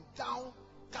down and down.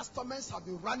 Customers have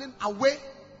been running away.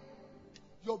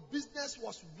 Your business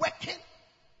was working.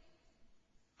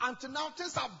 Until now,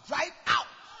 things have dried out.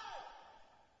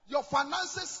 Your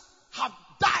finances have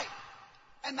died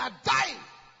and are dying.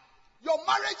 Your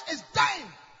marriage is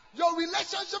dying. Your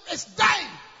relationship is dying.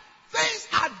 Things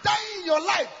are dying in your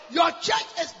life. Your church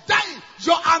is dying.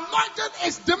 Your anointing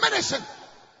is diminishing.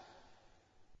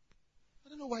 I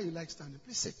don't know why you like standing.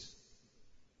 Please sit.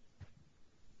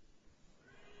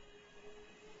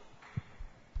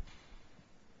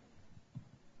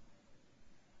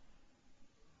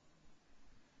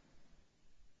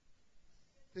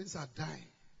 Things are dying.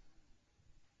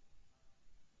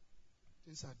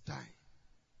 Things are dying.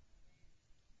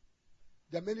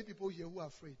 There are many people here who are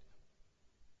afraid.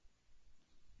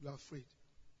 You are afraid.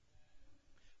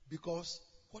 Because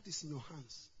what is in your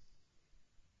hands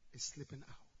is slipping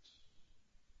out.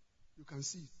 You can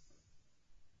see it.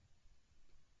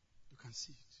 You can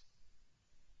see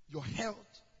it. Your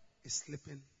health is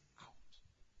slipping out.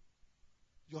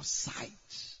 Your sight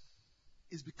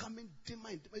is becoming dimmer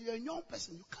and dimmer. You're a young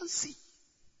person. You can't see.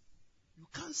 You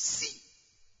can't see.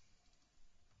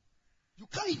 You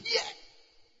can't hear.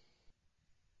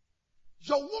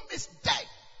 Your womb is dead.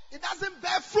 It doesn't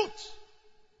bear fruit.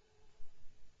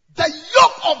 The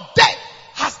yoke of death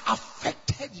has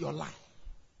affected your life.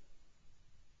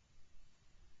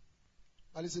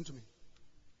 But listen to me.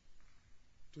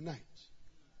 Tonight,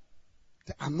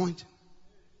 the anointing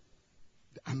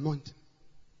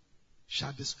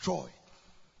shall destroy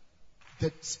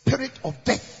the spirit of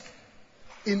death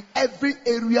in every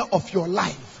area of your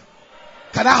life.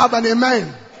 Can I have an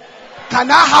amen? Can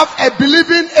I have a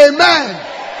believing amen?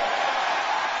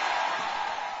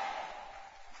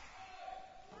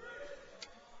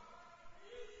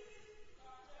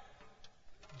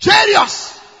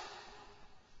 Jairus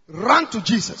ran to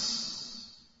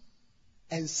Jesus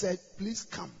and said, please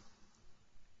come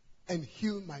and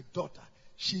heal my daughter.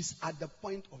 She's at the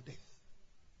point of death.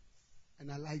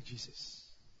 And I like Jesus.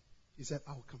 He said,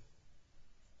 I will come.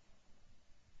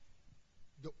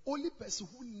 The only person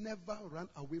who never ran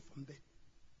away from death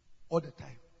all the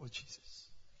time was Jesus.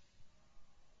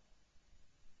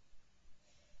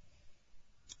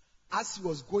 As he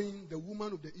was going, the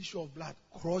woman with the issue of blood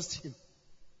crossed him.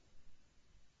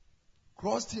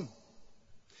 Crossed him.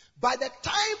 By the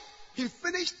time he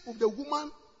finished with the woman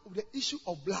with the issue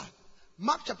of blood,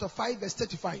 Mark chapter 5 verse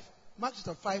 35. Mark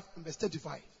chapter 5 and verse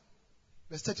 35.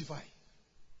 Verse 35.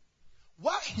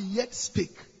 While he yet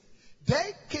spake,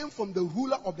 there came from the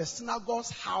ruler of the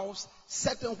synagogue's house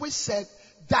certain which said,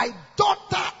 thy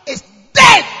daughter is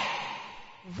dead.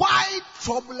 Why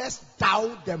troublest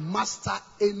thou the master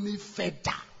any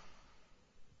further?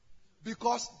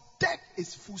 Because death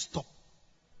is full stop.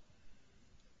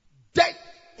 Death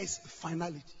is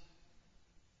finality.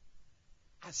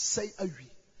 I say agree.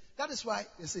 That is why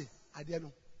they say, I dare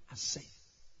know. I say.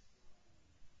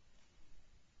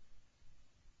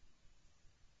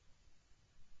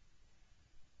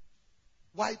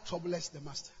 Why troublest the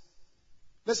master?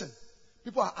 Listen,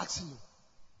 people are asking you.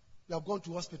 You have gone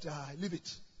to hospital, leave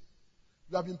it.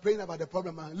 You have been praying about the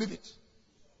problem, leave it.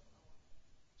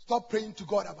 Stop praying to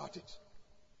God about it.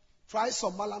 Try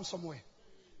some malam somewhere.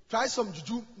 Try some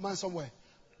juju man somewhere.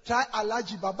 Try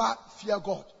Alaji Baba, fear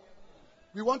God.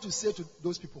 We want to say to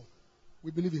those people,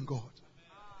 we believe in God.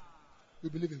 We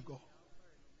believe in God.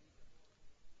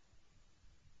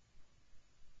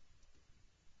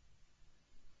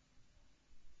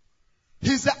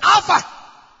 He's the Alpha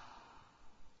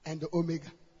and the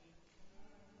Omega.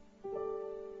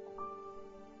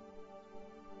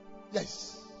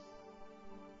 Yes.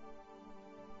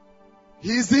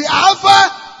 He's the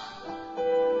Alpha,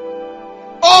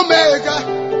 Omega,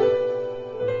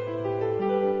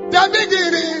 the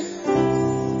beginning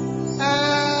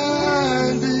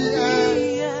and the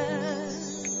end.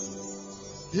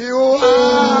 You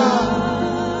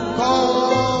are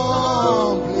accomplished.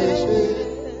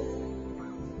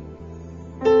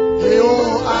 You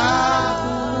are.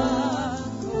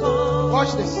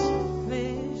 Watch this.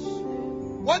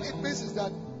 What it means is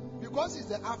that because he's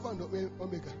the Alpha and the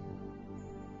Omega,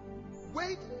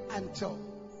 wait until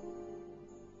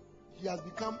he has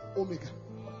become Omega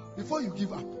before you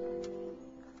give up.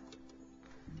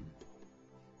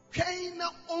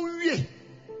 Kaina only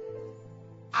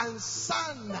and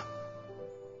Sana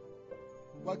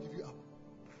will give you up.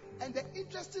 And the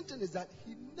interesting thing is that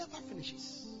he never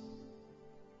finishes.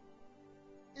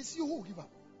 It's you who will give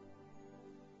up.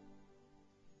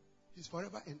 He's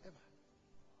forever and ever.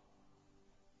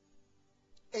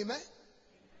 Amen.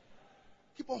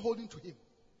 Keep on holding to him.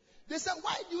 They said,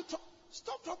 why do you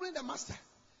stop troubling the master?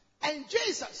 And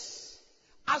Jesus,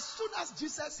 as soon as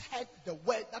Jesus heard the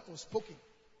word that was spoken,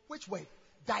 which word?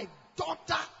 Thy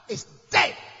daughter is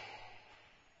dead.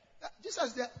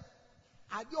 Jesus said,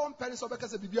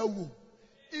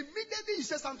 immediately he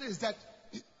said something is dead.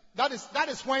 That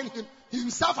is when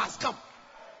himself has come.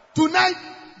 Tonight,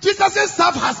 Jesus'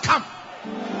 self has come.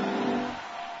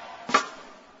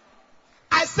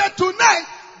 I said tonight,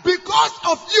 because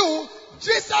of you,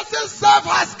 Jesus' self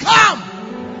has come.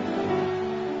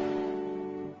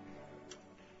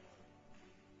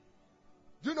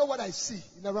 Do you know what I see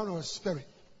in the realm of the spirit?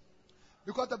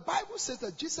 Because the Bible says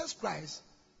that Jesus Christ,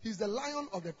 he's the Lion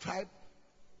of the tribe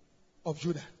of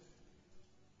Judah.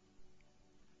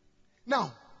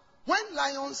 Now, when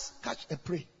lions catch a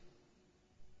prey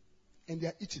and they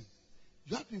are eating,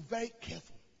 you have to be very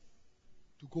careful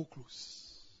to go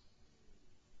close.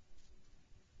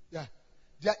 Yeah.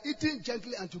 They are eating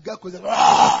gently and to get close.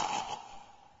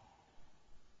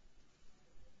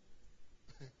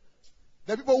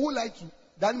 The people who like to,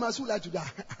 the animals who like to, they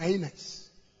are hyenas.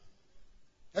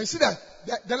 And you see that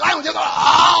the lion will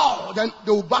just then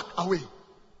they will back away.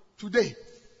 Today,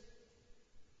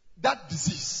 that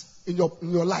disease in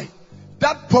your life,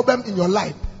 that problem in your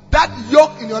life, that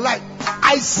yoke in your life,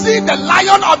 I see the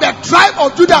Lion of the tribe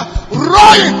of Judah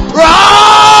roaring,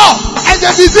 and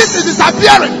the disease is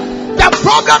disappearing, the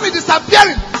problem is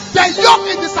disappearing, the yoke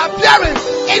is disappearing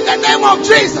in the name of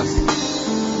Jesus.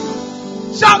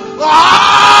 Shout,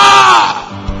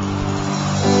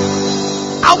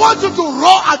 I want you to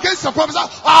roar against your problem.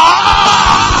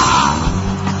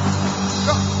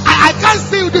 I can't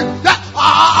see you doing that.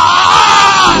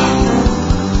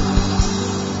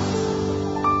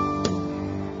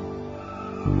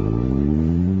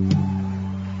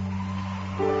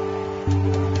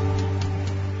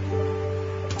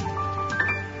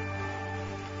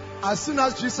 As soon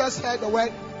as Jesus heard the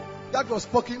word that was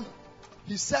spoken,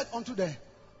 he said unto the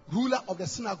ruler of the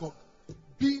synagogue,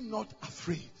 be not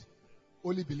afraid,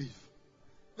 only believe.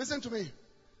 Listen to me.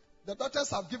 The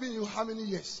doctors have given you how many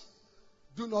years?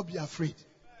 Do not be afraid.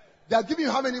 They are giving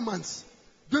you how many months?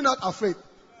 Do not afraid.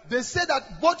 They say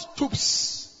that both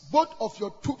of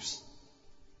your tubes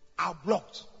are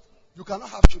blocked. You cannot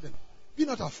have children. Be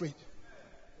not afraid.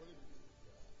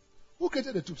 Who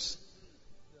created the tubes?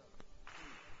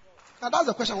 Now that's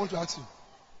the question I want to ask you.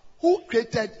 Who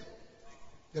created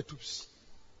the tubes?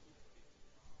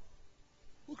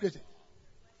 Who created?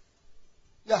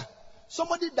 Yeah.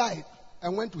 Somebody died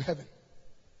and went to heaven.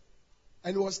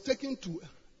 And was taken to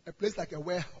a place like a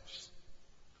warehouse.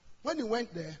 When he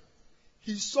went there,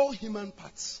 he saw human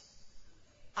parts.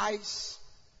 Eyes,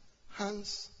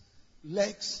 hands,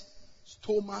 legs,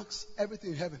 stomachs,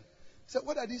 everything in heaven. He said,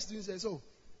 what are these things? He said, oh,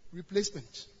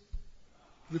 replacement.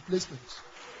 Replacement.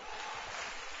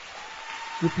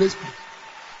 Replacement.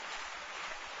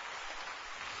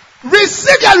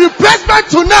 Receive your replacement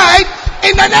tonight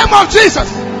in the name of Jesus.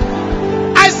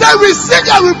 I said receive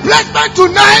your replacement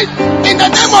tonight in the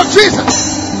name of Jesus.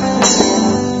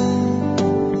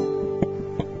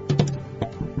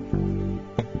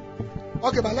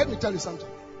 Okay, but let me tell you something.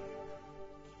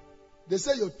 They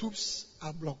say your tubes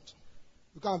are blocked.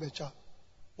 You can't have a child.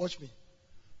 Watch me.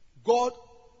 God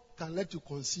can let you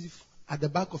conceive at the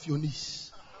back of your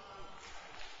knees.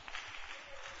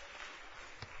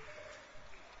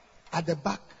 At the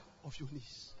back of your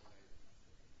knees.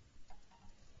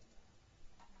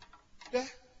 There,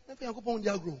 let me go on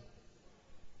the grow.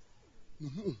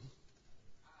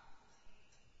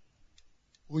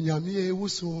 Unyamie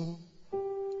wuso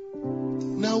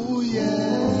na uye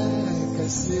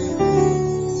kase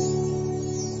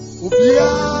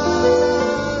ubiara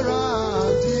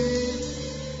di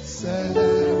se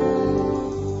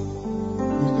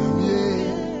unyamie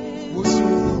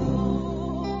wuso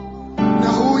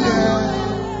na uye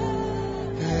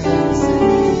kase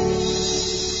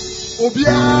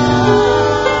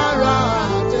ubiara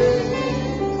di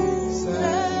se.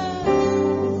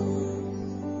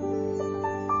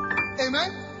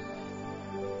 Amen.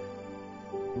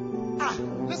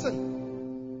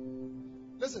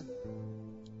 Listen.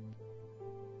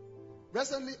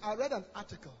 Recently, I read an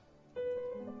article.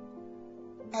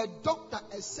 A doctor,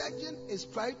 a surgeon is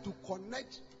trying to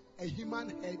connect a human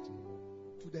head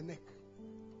to the neck.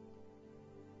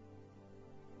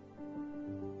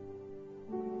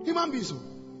 Human beings.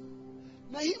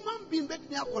 Now, human being make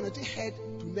me connect head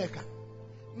to neck.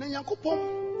 Now, Yankupon,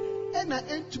 and I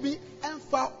end to be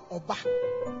enfa oba.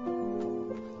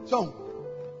 So,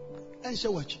 and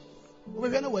show what you.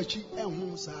 We are not watching and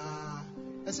who sa.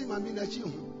 I see my minachi.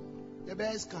 The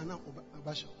best can of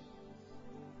Basha.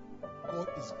 God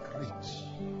is great.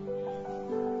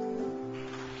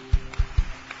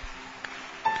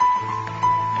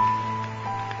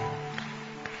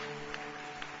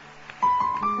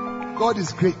 God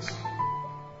is great.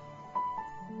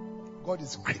 God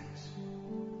is great.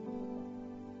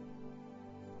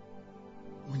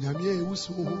 Unyamie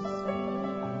usu.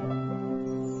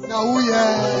 Na uye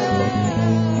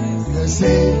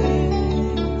kese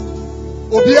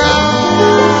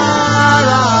obiara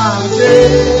de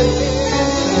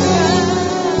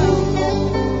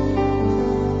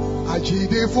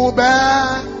ajide fube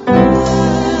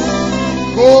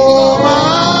goma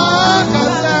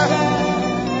kase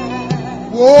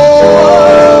wo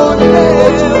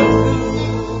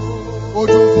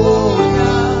odufo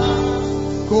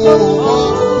goma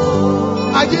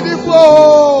ajide fo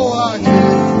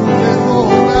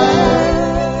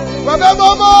Mama,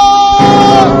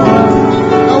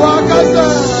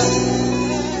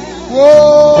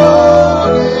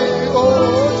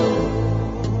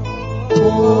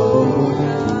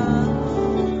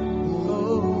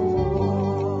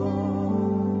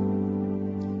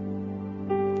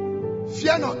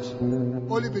 fear not,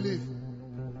 only believe.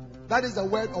 That is the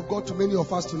word of God to many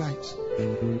of us tonight.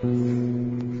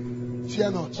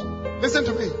 Fear not. Listen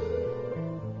to me.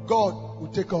 God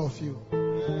will take care of you.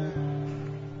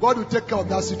 God will take care of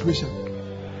that situation.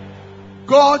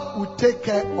 God will take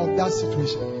care of that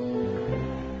situation.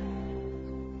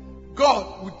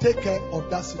 God will take care of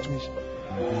that situation.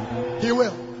 He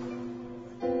will.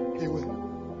 He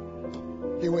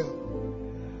will. He will.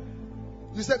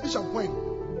 You said, Bishop, when?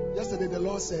 Yesterday the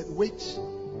Lord said, wait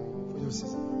for your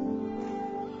season.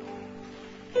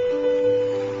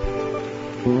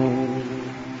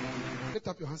 Lift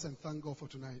up your hands and thank God for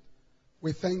tonight.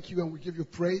 We thank you and we give you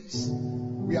praise.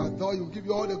 We adore you. We give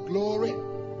you all the glory.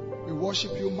 We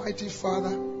worship you, mighty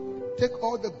Father. Take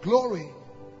all the glory.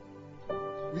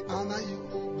 We honor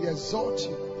you. We exalt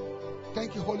you.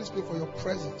 Thank you, Holy Spirit, for your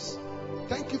presence.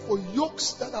 Thank you for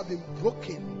yokes that have been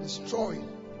broken, destroyed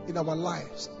in our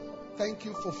lives. Thank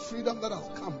you for freedom that has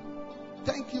come.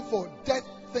 Thank you for dead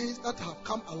things that have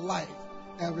come alive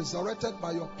and resurrected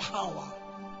by your power.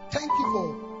 Thank you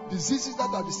for diseases that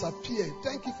have disappeared.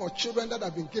 Thank you for children that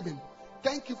have been given.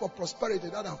 Thank you for prosperity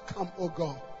that have come, oh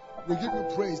God. We give you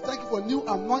praise. Thank you for new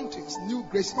anointings, new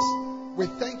graces. We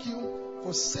thank you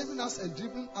for saving us and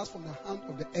delivering us from the hand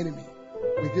of the enemy.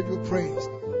 We give you praise.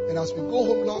 And as we go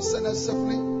home, Lord, send us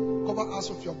safely. Cover us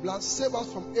with your blood. Save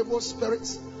us from evil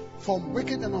spirits, from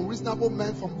wicked and unreasonable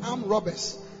men, from armed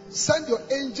robbers. Send your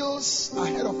angels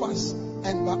ahead of us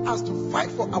and by us to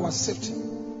fight for our safety.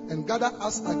 And gather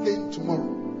us again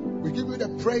tomorrow. We give you the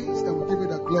praise and we give you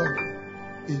the glory.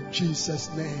 In Jesus'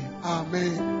 name.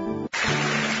 Amen.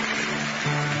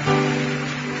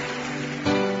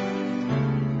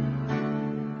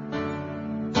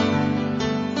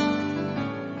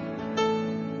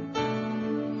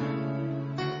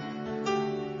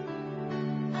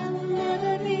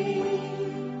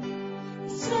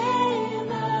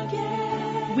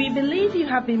 We believe you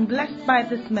have been blessed by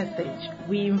this message.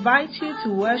 We invite you to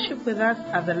worship with us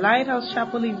at the Lighthouse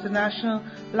Chapel International,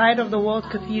 Light of the World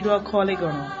Cathedral,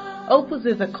 Kolegono,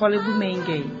 opposite the Kolebu main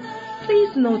gate.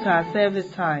 Please note our service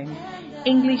times.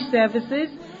 English services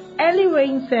Early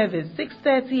rain service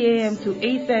 6:30 a.m. to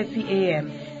 8:30 a.m.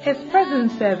 His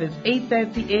presence service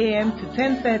 8:30 a.m. to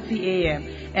 10:30 a.m.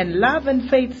 and Love and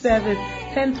Faith service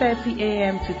 10:30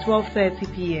 a.m. to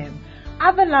 12:30 p.m.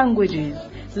 Other languages: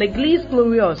 L'Église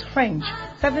Glorieuse French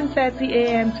 7:30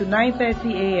 a.m. to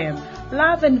 9:30 a.m.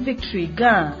 Love and Victory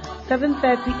Ghana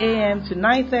 7:30 a.m. to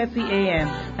 9:30 a.m.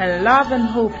 and Love and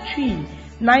Hope Tree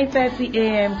 9:30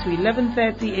 a.m. to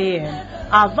 11:30 a.m.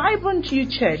 Our Vibrant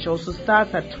Youth Church also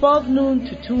starts at 12 noon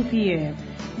to 2 p.m.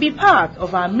 Be part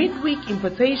of our midweek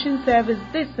impartation service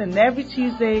this and every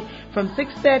Tuesday from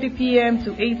 6:30 p.m.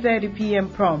 to 8:30 p.m.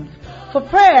 prompt. For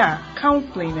prayer,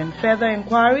 counseling and further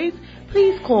inquiries,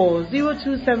 please call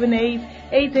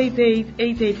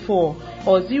 0278-888-884 or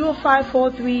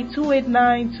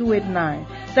 0543-289-289.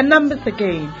 The numbers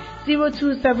again,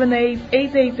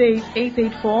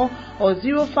 0278-888-884 or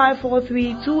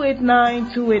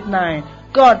 0543-289-289.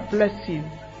 God bless you.